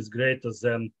parameter is greater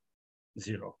than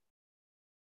 0.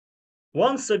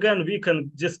 Once again, we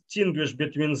can distinguish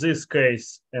between this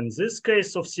case and this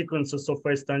case of sequences of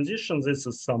phase transition. This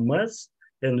is some math,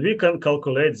 and we can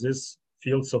calculate these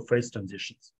fields of phase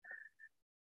transitions.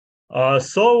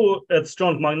 So at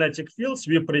strong magnetic fields,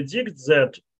 we predict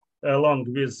that along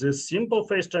with these simple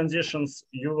phase transitions,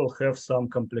 you will have some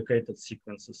complicated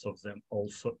sequences of them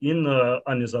also in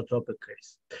anisotropic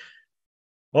case.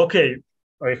 Okay,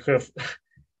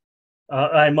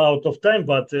 I'm out of time,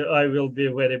 but I will be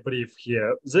very brief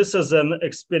here. This is an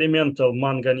experimental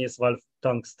manganese wolf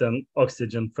tungsten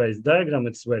oxygen phase diagram.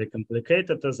 It's very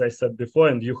complicated, as I said before,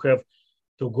 and you have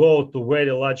to go to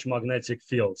very large magnetic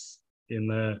fields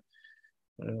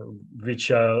which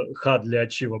are hardly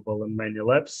achievable in many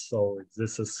labs. So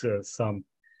this is some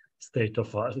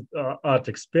state-of-art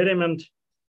experiment.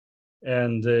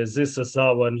 And this is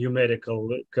our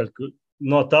numerical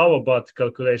not our, but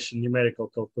numerical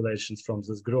calculations from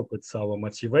this group. It's our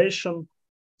motivation.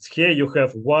 Here you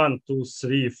have 1, 2,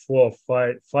 3, 4,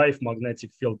 5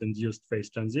 magnetic field-induced phase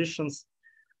transitions.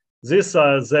 These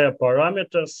are their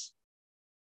parameters,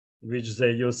 which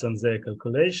they use in their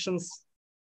calculations.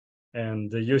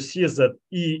 And you see that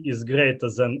E is greater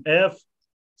than F.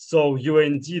 So you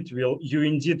indeed will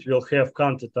have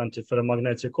counted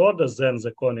antiferromagnetic order, then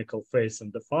the conical phase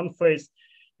and the fan phase.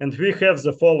 And we have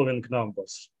the following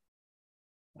numbers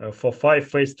for 5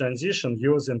 phase transition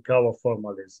using our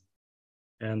formalism.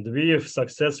 And we have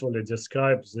successfully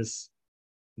described these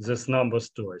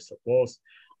numbers too, I suppose.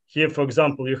 Here, for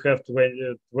example, you have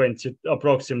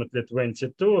approximately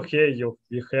 22. Here you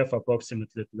have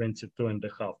approximately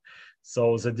 22.5.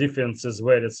 So the difference is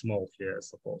very small here, I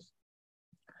suppose.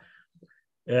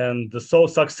 And so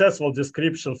successful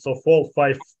descriptions of all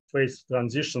 5 phase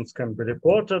transitions can be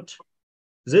reported.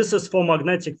 This is for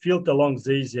magnetic field along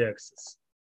the z-axis.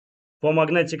 For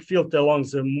magnetic field along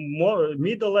the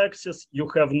middle axis, you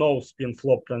have no spin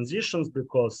flop transitions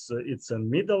because it's a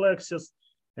middle axis,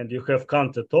 and you have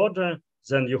counted order.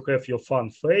 Then you have your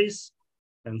fan phase,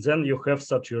 and then you have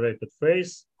saturated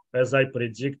phase, as I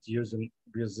predict with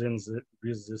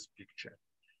this picture.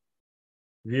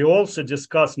 We also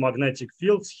discuss magnetic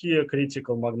fields here,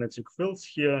 critical magnetic fields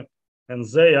here, and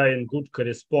they are in good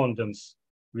correspondence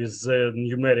with the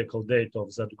numerical data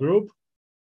of that group.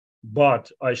 But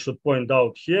I should point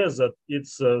out here that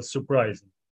it's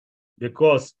surprising,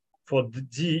 because for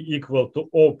D equal to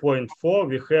 0.4,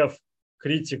 we have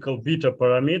critical beta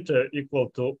parameter equal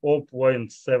to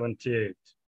 0.78.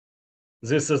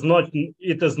 This is not,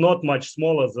 it is not much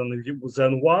smaller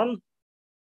than 1.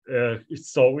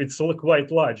 So it's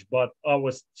quite large, but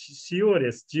our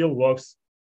theory still works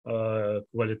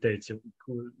qualitative,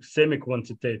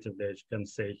 semi-quantitatively, I can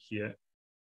say here.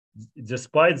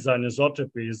 Despite the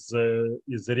anisotropy is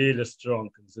really strong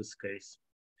in this case.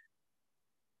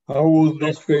 How was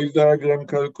this phase diagram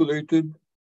calculated?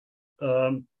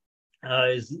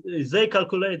 They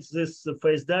calculate this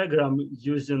phase diagram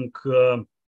using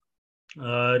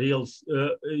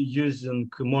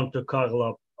using Monte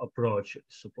Carlo approach, I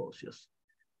suppose, yes.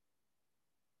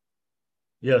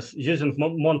 Yes, using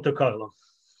Monte Carlo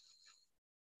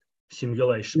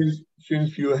simulation.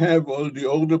 Since you have all the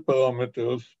order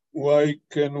parameters, why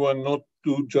can one not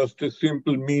do just a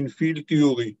simple mean field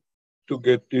theory to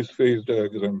get this phase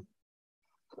diagram?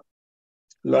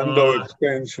 Landau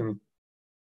expansion.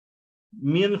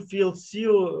 Mean field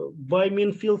theory, by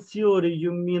mean field theory,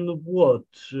 you mean what?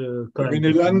 I mean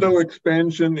a Landau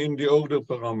expansion in the order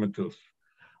parameters.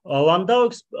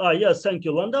 Yes, thank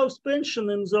you. Landau expansion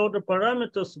in the order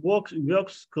parameters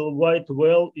works quite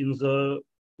well in the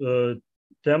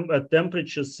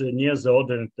temperatures near the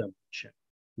ordering temperature.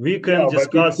 We can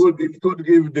discuss. But it could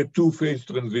give the two phase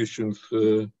transitions.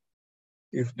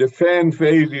 If the fan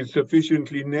phase is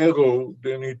sufficiently narrow,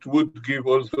 then it would give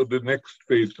also the next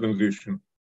phase transition.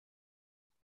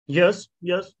 Yes,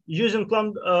 yes, using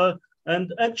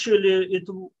and actually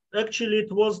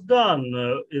it was done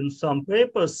in some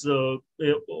papers,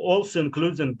 also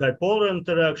including dipolar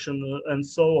interaction and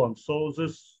so on. So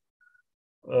this,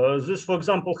 for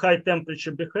example, high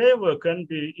temperature behavior can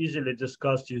be easily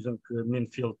discussed using mean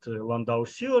field Landau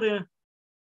theory.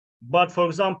 But for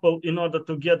example, in order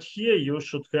to get here, you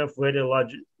should have very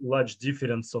large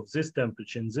difference of this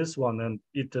temperature in this one, and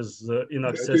it is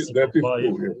inaccessible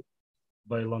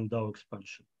by Landau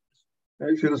expansion.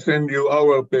 I shall send you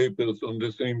our papers on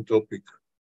the same topic.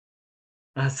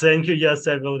 Thank you. Yes,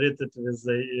 I will read it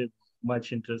with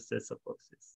much interest, I suppose.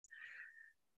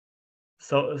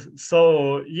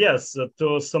 So yes,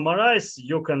 to summarize,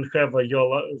 you can have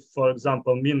for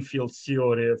example, mean field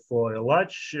theory for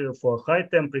for high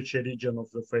temperature region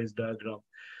of the phase diagram,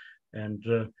 and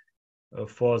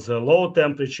for the low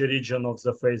temperature region of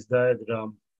the phase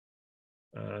diagram,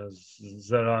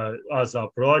 there are other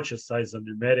approaches, either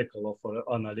numerical or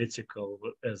analytical,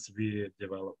 as we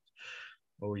developed.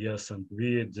 Oh yes, and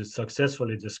we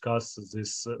successfully discussed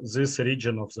this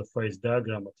region of the phase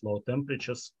diagram at low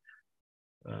temperatures.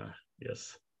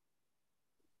 Yes.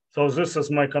 So this is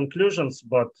my conclusions,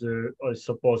 but I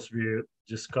suppose we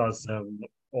discussed them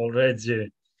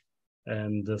already.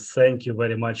 And thank you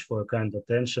very much for your kind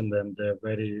attention and a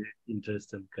very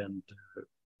interesting and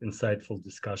insightful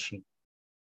discussion.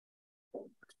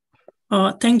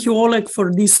 Thank you, Oleg,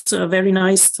 for this very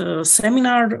nice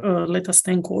seminar. Let us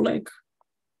thank Oleg.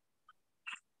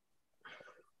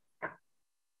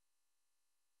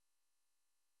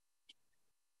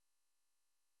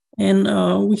 And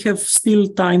we have still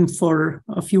time for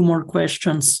a few more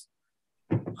questions.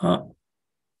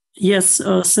 Yes,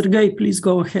 Sergey, please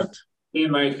go ahead.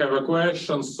 I have a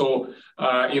question. So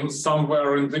in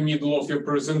somewhere in the middle of your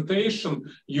presentation,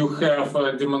 you have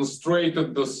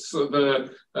demonstrated the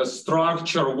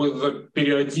structure with the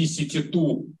periodicity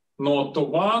 2, not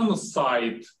one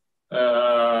side,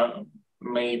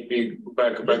 maybe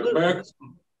back.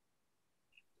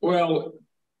 Well,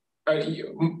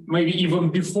 maybe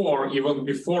even before.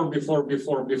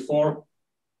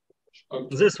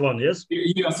 This one, yes?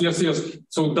 Yes.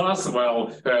 So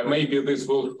maybe this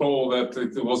will show that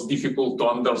it was difficult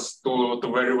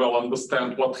to very well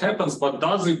understand what happens, but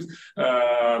does it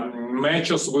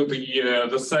matches with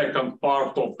the second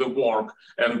part of the work?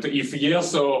 And if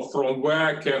yes, from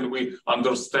where can we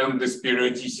understand this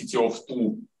periodicity of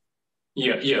 2?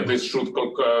 Yeah, this should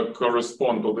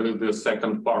correspond to the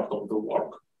second part of the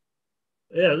work.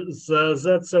 Yeah, so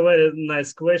that's a very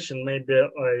nice question. Maybe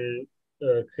I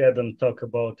hadn't talked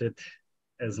about it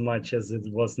as much as it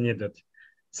was needed.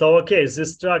 So, okay,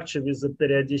 this structure with the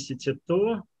periodicity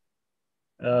 2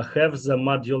 have the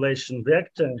modulation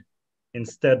vector.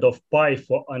 Instead of pi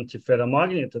for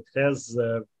antiferromagnet, it has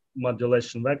the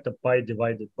modulation vector pi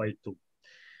divided by 2.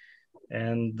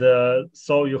 And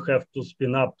so you have to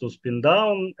spin up, to spin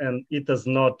down, and it is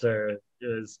not a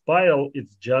spiral,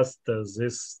 it's just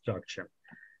this structure.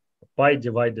 Pi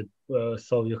divided,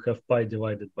 so you have pi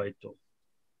divided by 2.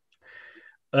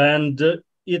 And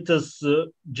it is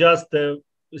just a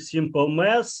simple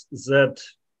mass that,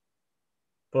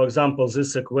 for example,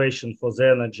 this equation for the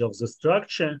energy of the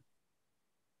structure,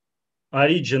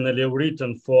 originally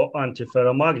written for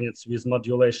antiferromagnets with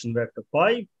modulation vector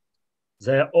pi,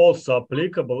 they are also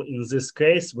applicable in this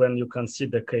case when you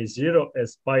consider K0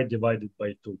 as pi divided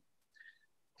by 2.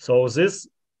 So these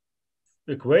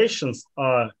equations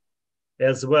are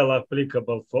as well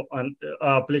applicable for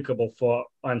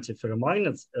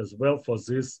antiferromagnets, as well for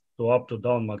these two up to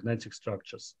down magnetic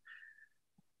structures.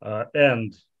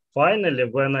 And finally,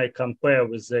 when I compare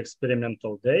with the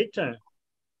experimental data,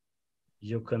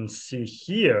 you can see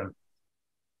here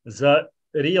the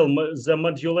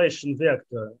modulation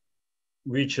vector,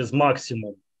 which is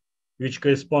maximum, which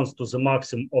corresponds to the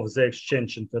maximum of the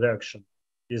exchange interaction,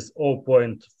 is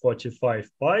 0.45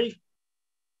 pi,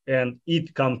 and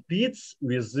it competes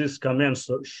with this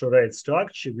commensurate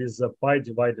structure with the pi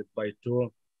divided by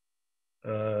 2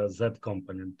 z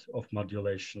component of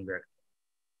modulation vector.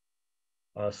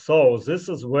 So this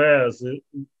is where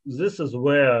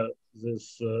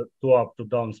this 2 up to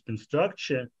down spin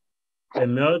structure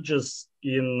emerges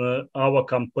in our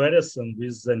comparison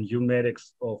with the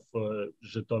numerics of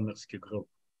Zhytomyrsky group.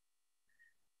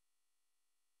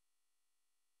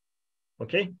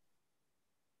 Okay,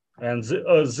 and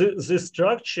this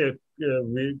structure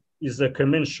is a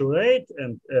commensurate,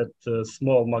 and at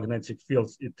small magnetic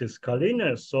fields it is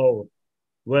collinear. So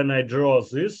when I draw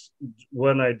this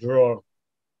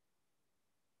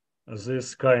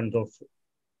kind of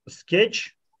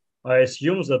sketch, I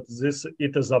assume that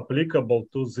it is applicable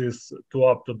to this 2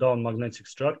 up to down magnetic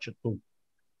structure too.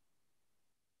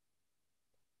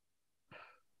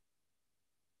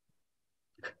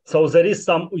 So there is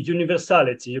some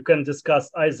universality. You can discuss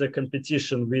either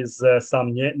competition with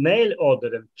some nail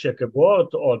ordering,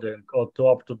 checkerboard ordering, or 2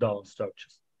 up to down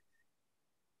structures.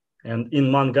 And in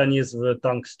manganese,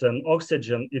 tungsten,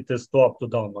 oxygen, it is 2 up to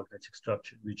down magnetic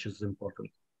structure, which is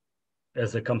important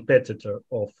as a competitor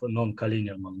of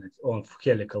non-collinear magnetic, of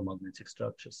helical magnetic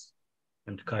structures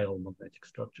and chiral magnetic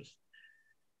structures.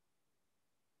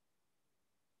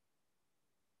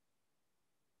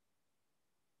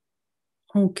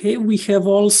 Okay, we have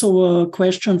also a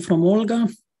question from Olga.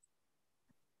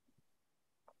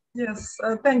 Yes,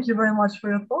 thank you very much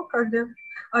for your talk, Oleg.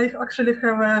 I actually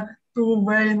have 2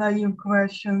 very naive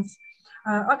questions.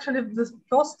 Actually, this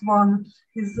first one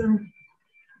is,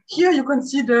 here you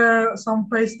consider some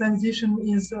phase transition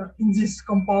is in this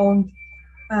compound,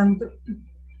 and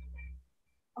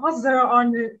are there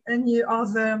any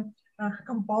other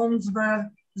compounds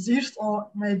where this or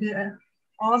maybe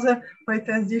other phase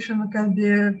transition can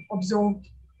be observed?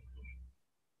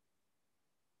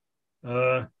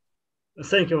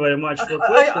 Thank you very much for the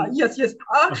question. Yes.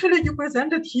 Actually, you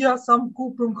presented here some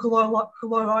cuprum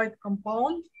chloride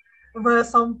compound where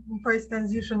some phase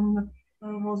transition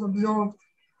was observed.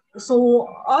 So,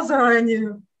 are there any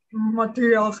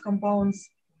materials compounds?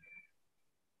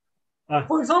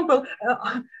 For example,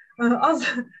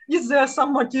 is there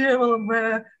some material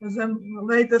where the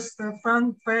latest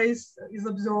front phase is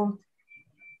observed?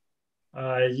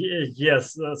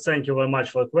 Yes, thank you very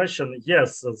much for the question.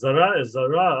 Yes, there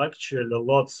are actually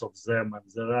lots of them,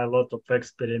 and there are a lot of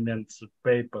experiments,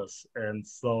 papers, and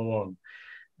so on.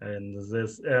 And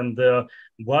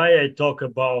why I talk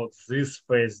about this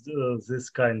phase, this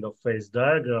kind of phase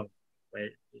diagram.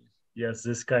 Yes,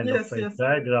 this kind of phase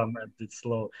diagram, and it's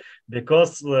low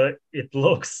because it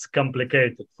looks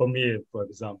complicated for me. For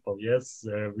example, yes,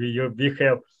 we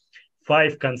have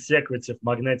 5 consecutive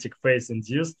magnetic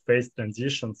phase-induced phase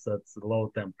transitions at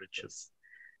low temperatures.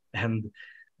 And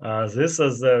this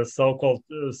is a so-called,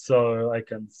 so I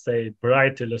can say,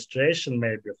 bright illustration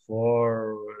maybe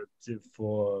for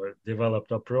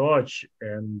developed approach,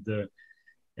 and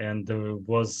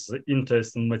was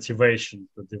interesting motivation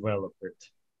to develop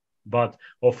it. But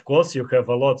of course, you have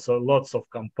lots of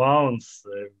compounds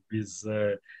with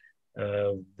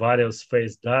various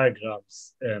phase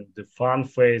diagrams, and the fun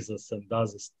phases and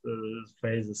other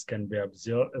phases can be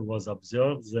observed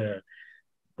there,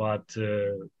 but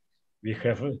we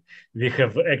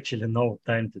have actually no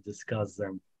time to discuss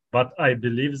them. But I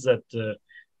believe that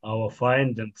our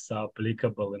findings are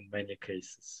applicable in many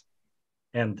cases.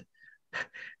 And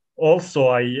also,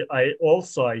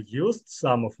 I used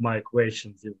some of my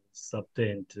equations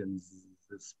obtained in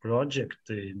this project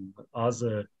in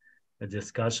other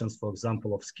discussions, for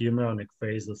example, of skyrmionic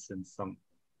phases in some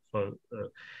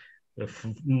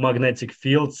magnetic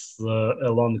fields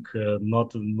along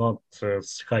not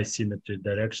high symmetry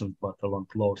directions, but along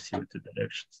low symmetry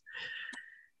directions.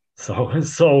 So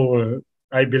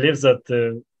I believe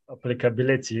that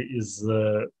applicability is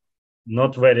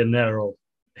not very narrow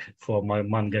for my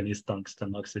manganese,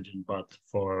 tungsten, oxygen, but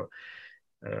for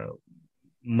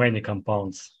many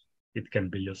compounds it can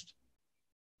be used.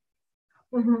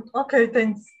 Okay,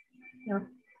 thanks. Yeah.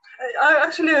 I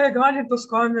actually regarding to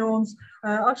skyrmions,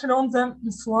 actually on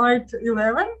the slide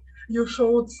 11, you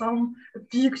showed some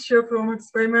picture from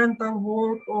experimental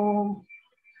work or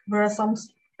where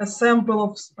a sample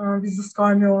of with the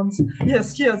skyrmions.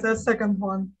 Yes, here's the second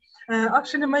one.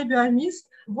 Actually, maybe I missed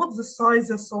what the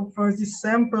sizes of this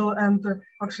sample and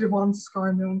actually one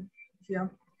skyrmion here.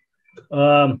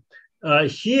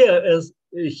 Here,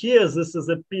 this is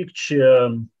a picture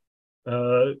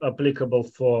applicable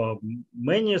for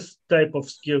many type of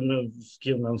skyrmions.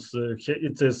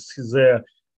 It is the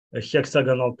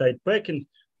hexagonal tight packing.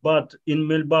 But in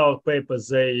Milbauer paper,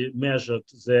 they measured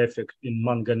the effect in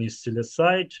manganese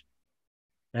silicide.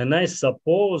 And I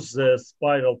suppose the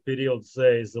spiral period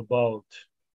there is about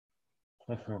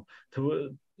 20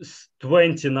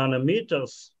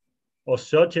 nanometers or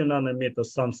 30 nanometers,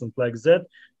 something like that.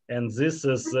 And this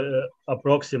is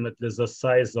approximately the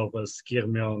size of a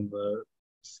skyrmion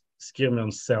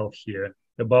cell here,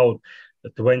 about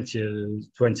 20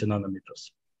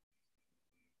 nanometers.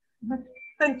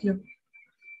 Thank you.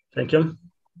 Thank you.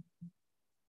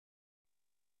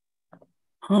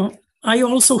 I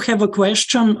also have a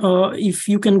question. If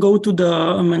you can go to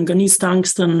the manganese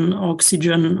tungsten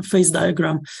oxygen phase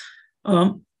diagram.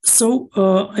 I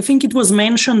think it was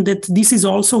mentioned that this is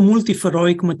also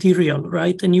multiferroic material,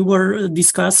 right? And you were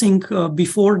discussing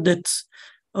before that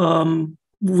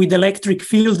with electric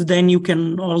field, then you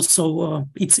can also,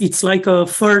 it's like a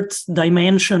third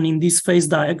dimension in this phase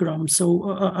diagram.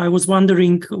 So I was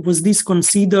wondering, was this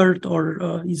considered,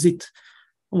 or is it,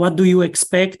 what do you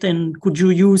expect? And could you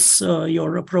use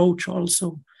your approach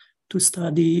also to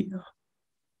study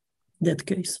that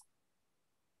case?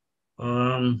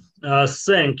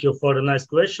 Thank you for the nice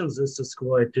questions. This is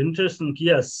quite interesting.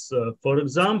 Yes, for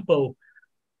example,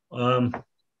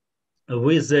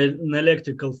 with an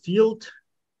electrical field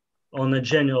on a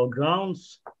general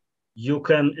grounds, you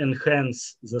can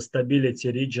enhance the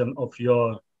stability region of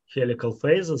your helical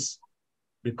phases,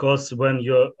 because when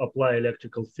you apply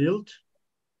electrical field,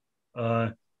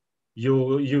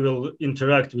 you will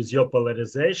interact with your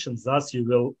polarization, thus you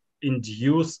will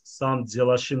induce some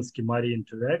Dzyaloshinsky-Murray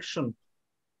interaction,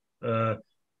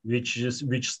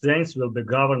 which strength will be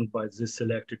governed by this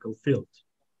electrical field.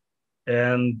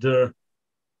 And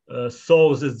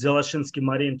so this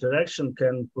Dzyaloshinsky-Murray interaction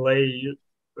can play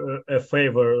a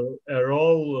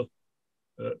role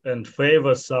and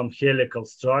favor some helical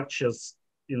structures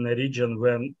in a region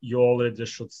when you already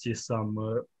should see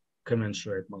some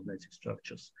commensurate magnetic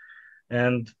structures.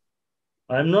 And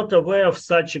I'm not aware of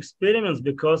such experiments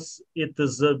because it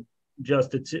is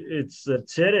it's a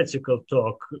theoretical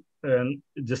talk and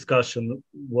discussion,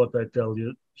 what I tell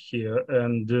you here.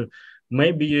 And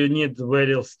maybe you need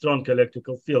very strong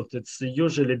electrical field. It's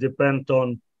usually depend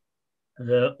on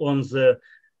the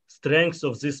strength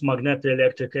of this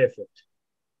magnetoelectric effect.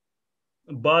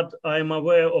 But I'm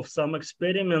aware of some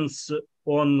experiments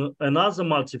on another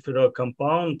multiferroic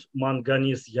compound,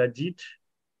 manganese iodide,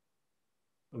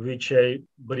 which I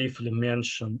briefly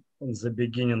mentioned in the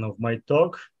beginning of my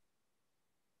talk.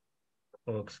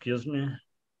 Oh, excuse me,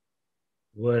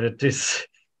 where it is,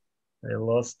 I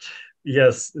lost.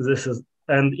 Yes, this is,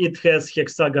 and it has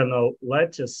hexagonal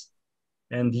lattice,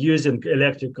 and using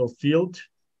electrical fields,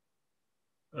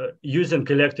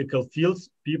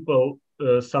 people,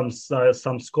 some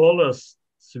scholars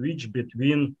switch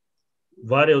between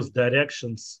various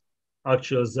directions.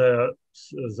 Actually,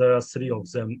 there are 3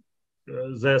 of them.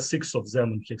 There are 6 of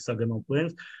them in hexagonal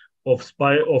planes of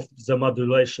the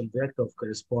modulation vector of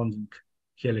corresponding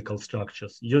helical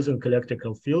structures. Using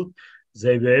electrical field,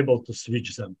 they were able to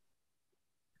switch them.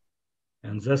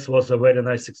 And this was a very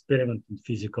nice experiment in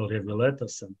physical review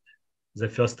letters. And the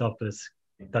first author is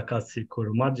Takashi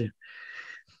Kurumadi.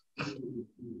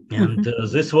 And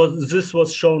this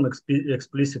was shown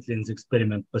explicitly in the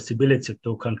experiment, possibility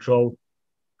to control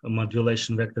a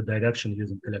modulation vector direction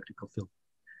using electrical field.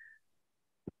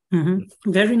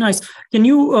 Very nice. Can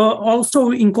you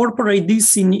also incorporate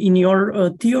this in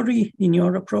your theory, in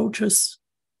your approaches?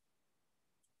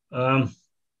 Would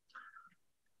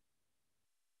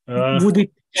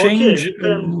it change?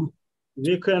 Okay,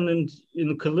 we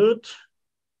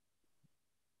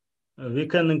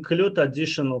can include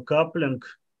additional coupling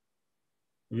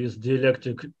with the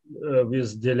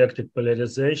electric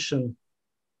polarization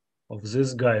of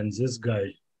this guy and this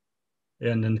guy,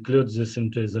 and include this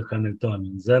into the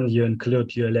Hamiltonian. Then you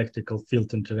include your electrical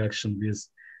field interaction with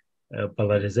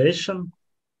polarization,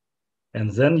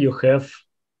 and then you have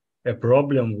a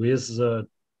problem with 2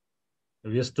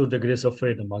 degrees of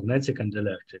freedom, magnetic and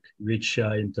electric, which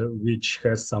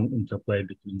has some interplay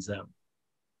between them.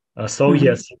 So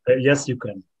yes, you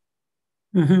can.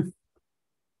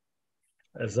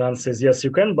 As Anne says, yes,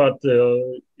 you can, but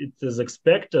it is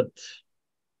expected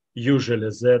usually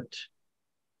that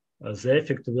the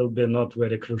effect will be not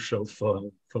very crucial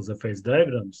for the phase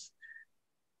diagrams.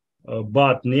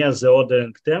 But near the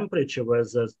ordering temperature, where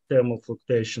the thermal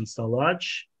fluctuations are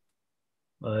large,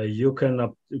 you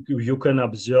can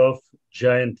observe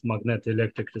giant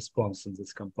magnetoelectric response in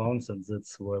these compounds, and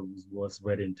that's what was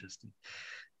very interesting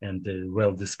and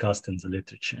well discussed in the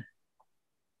literature.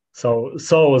 So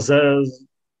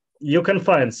you can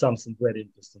find something very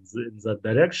interesting in that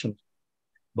direction.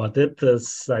 but it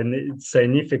is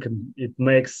significant. It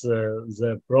makes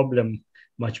the problem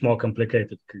much more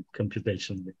complicated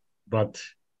computationally, but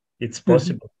it's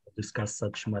possible to discuss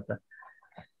such matter.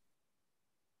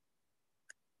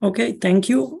 Okay, thank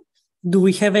you. Do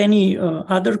we have any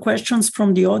other questions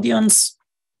from the audience?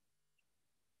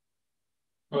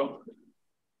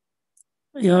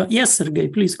 Well, yes, Sergey,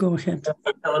 please go ahead. I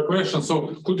have a question.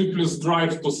 So could you please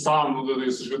drive to some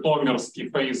this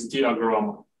Zhytomyrsky phase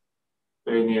diagram?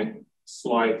 Any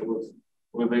slide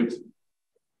with it?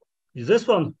 Is this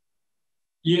one?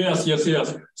 Yes.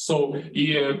 So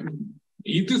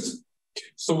it is.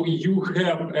 So you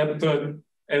have at the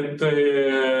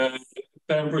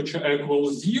temperature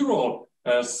equals 0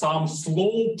 some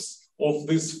slopes of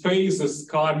these phases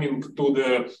coming to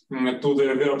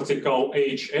the vertical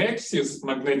h-axis,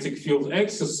 magnetic field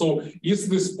axis. So is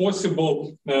this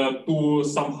possible to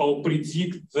somehow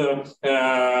predict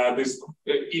this?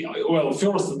 Well,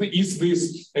 first, is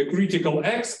this a critical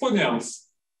exponents?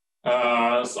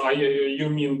 You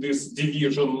mean this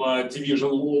division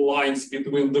lines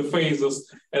between the phases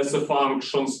as a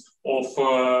functions of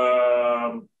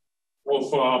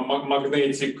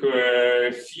magnetic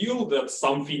field at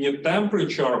some finite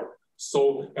temperature.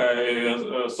 So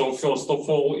first of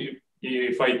all,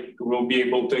 if I will be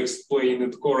able to explain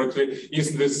it correctly,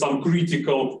 is this some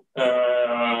critical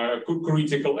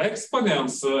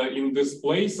exponents in these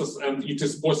places, and it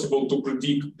is possible to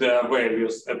predict their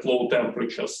values at low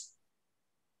temperatures?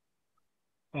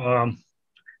 Thank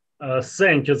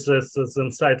you. This is an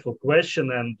insightful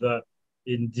question, and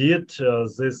indeed,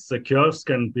 these curves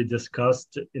can be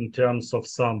discussed in terms of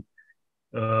some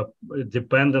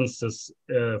dependencies.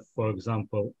 For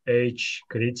example, H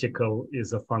critical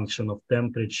is a function of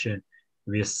temperature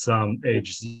with some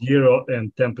H0,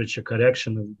 and temperature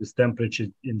correction with temperature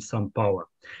in some power,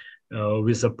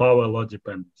 with a power law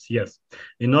dependence. Yes,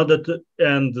 in order to,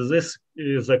 and this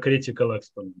is a critical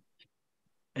exponent.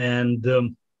 And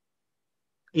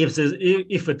if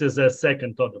it is a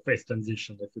second order phase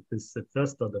transition, if it is a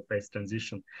first order phase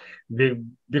transition,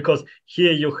 because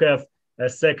here you have a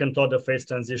second order phase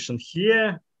transition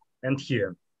here, and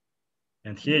here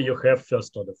you have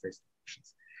first order phase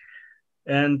transitions.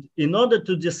 And in order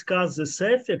to discuss this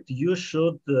effect, you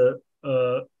should,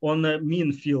 on a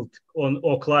mean field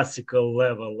or classical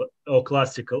level or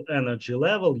classical energy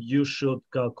level, you should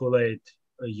calculate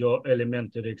your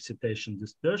elementary excitation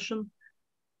dispersion.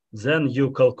 Then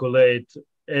you calculate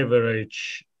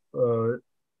average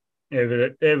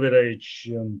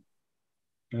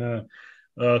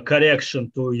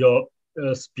correction to your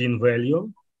spin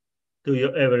value, to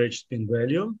your average spin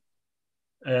value,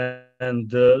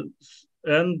 and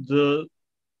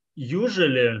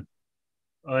usually,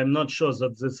 I'm not sure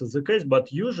that this is the case,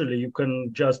 but usually you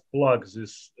can just plug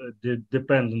this the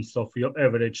dependence of your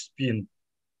average spin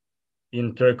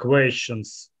into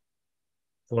equations,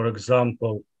 for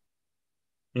example,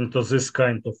 into this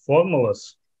kind of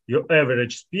formulas, your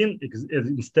average spin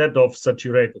instead of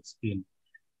saturated spin,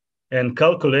 and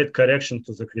calculate correction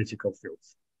to the critical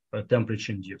fields,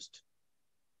 temperature induced.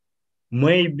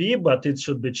 Maybe, but it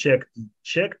should be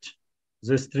checked.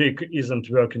 This trick isn't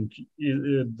working,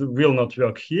 it will not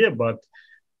work here, but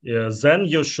then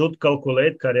you should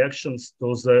calculate corrections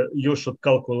to you should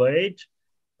calculate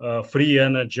free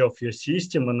energy of your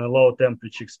system and a low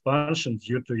temperature expansion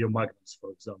due to your magnets,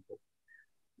 for example,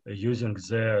 using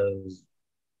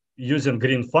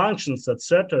green functions,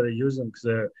 etc., using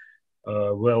the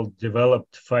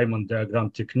well-developed Feynman diagram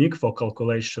technique for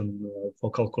calculating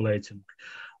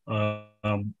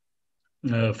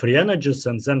free energies,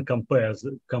 and then compare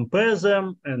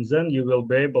them, and then you will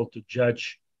be able to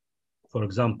judge, for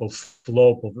example,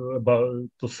 slope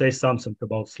to say something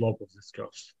about slope of these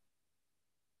curves.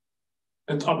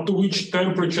 And up to which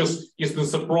temperatures is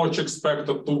this approach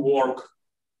expected to work?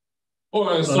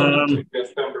 Oh, sorry,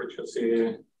 temperatures.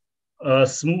 Yeah.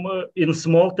 In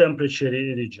small temperature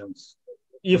regions.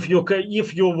 If you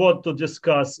want to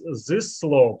discuss these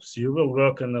slopes, you will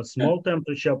work in a small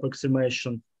temperature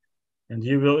approximation, and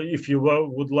if you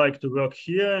would like to work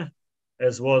here,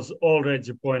 as was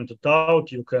already pointed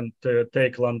out, you can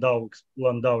take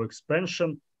Landau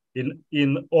expansion in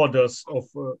powers of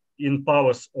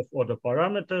order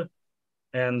parameter,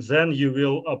 and then you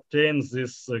will obtain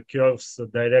these curves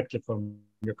directly from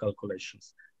your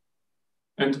calculations.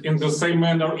 And in the same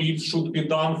manner, it should be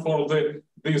done for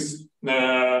this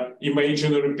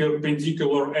imaginary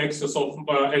perpendicular axis of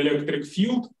electric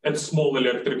field at small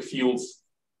electric fields.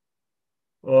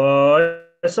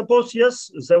 I suppose, yes,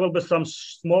 there will be some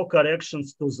small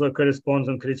corrections to the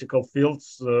corresponding critical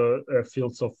fields,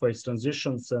 fields of phase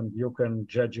transitions, and you can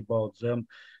judge about them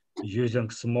using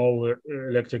small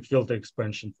electric field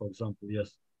expansion, for example,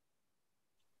 yes.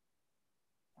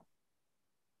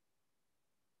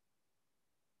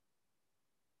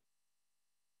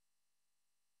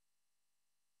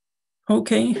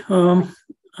 Okay,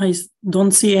 I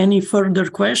don't see any further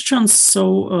questions,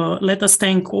 so let us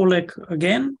thank Oleg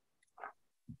again.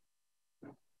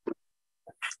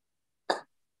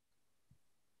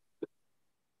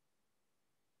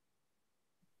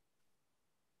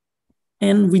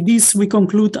 And with this, we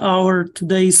conclude our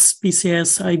today's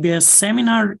PCS IBS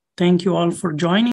seminar. Thank you all for joining.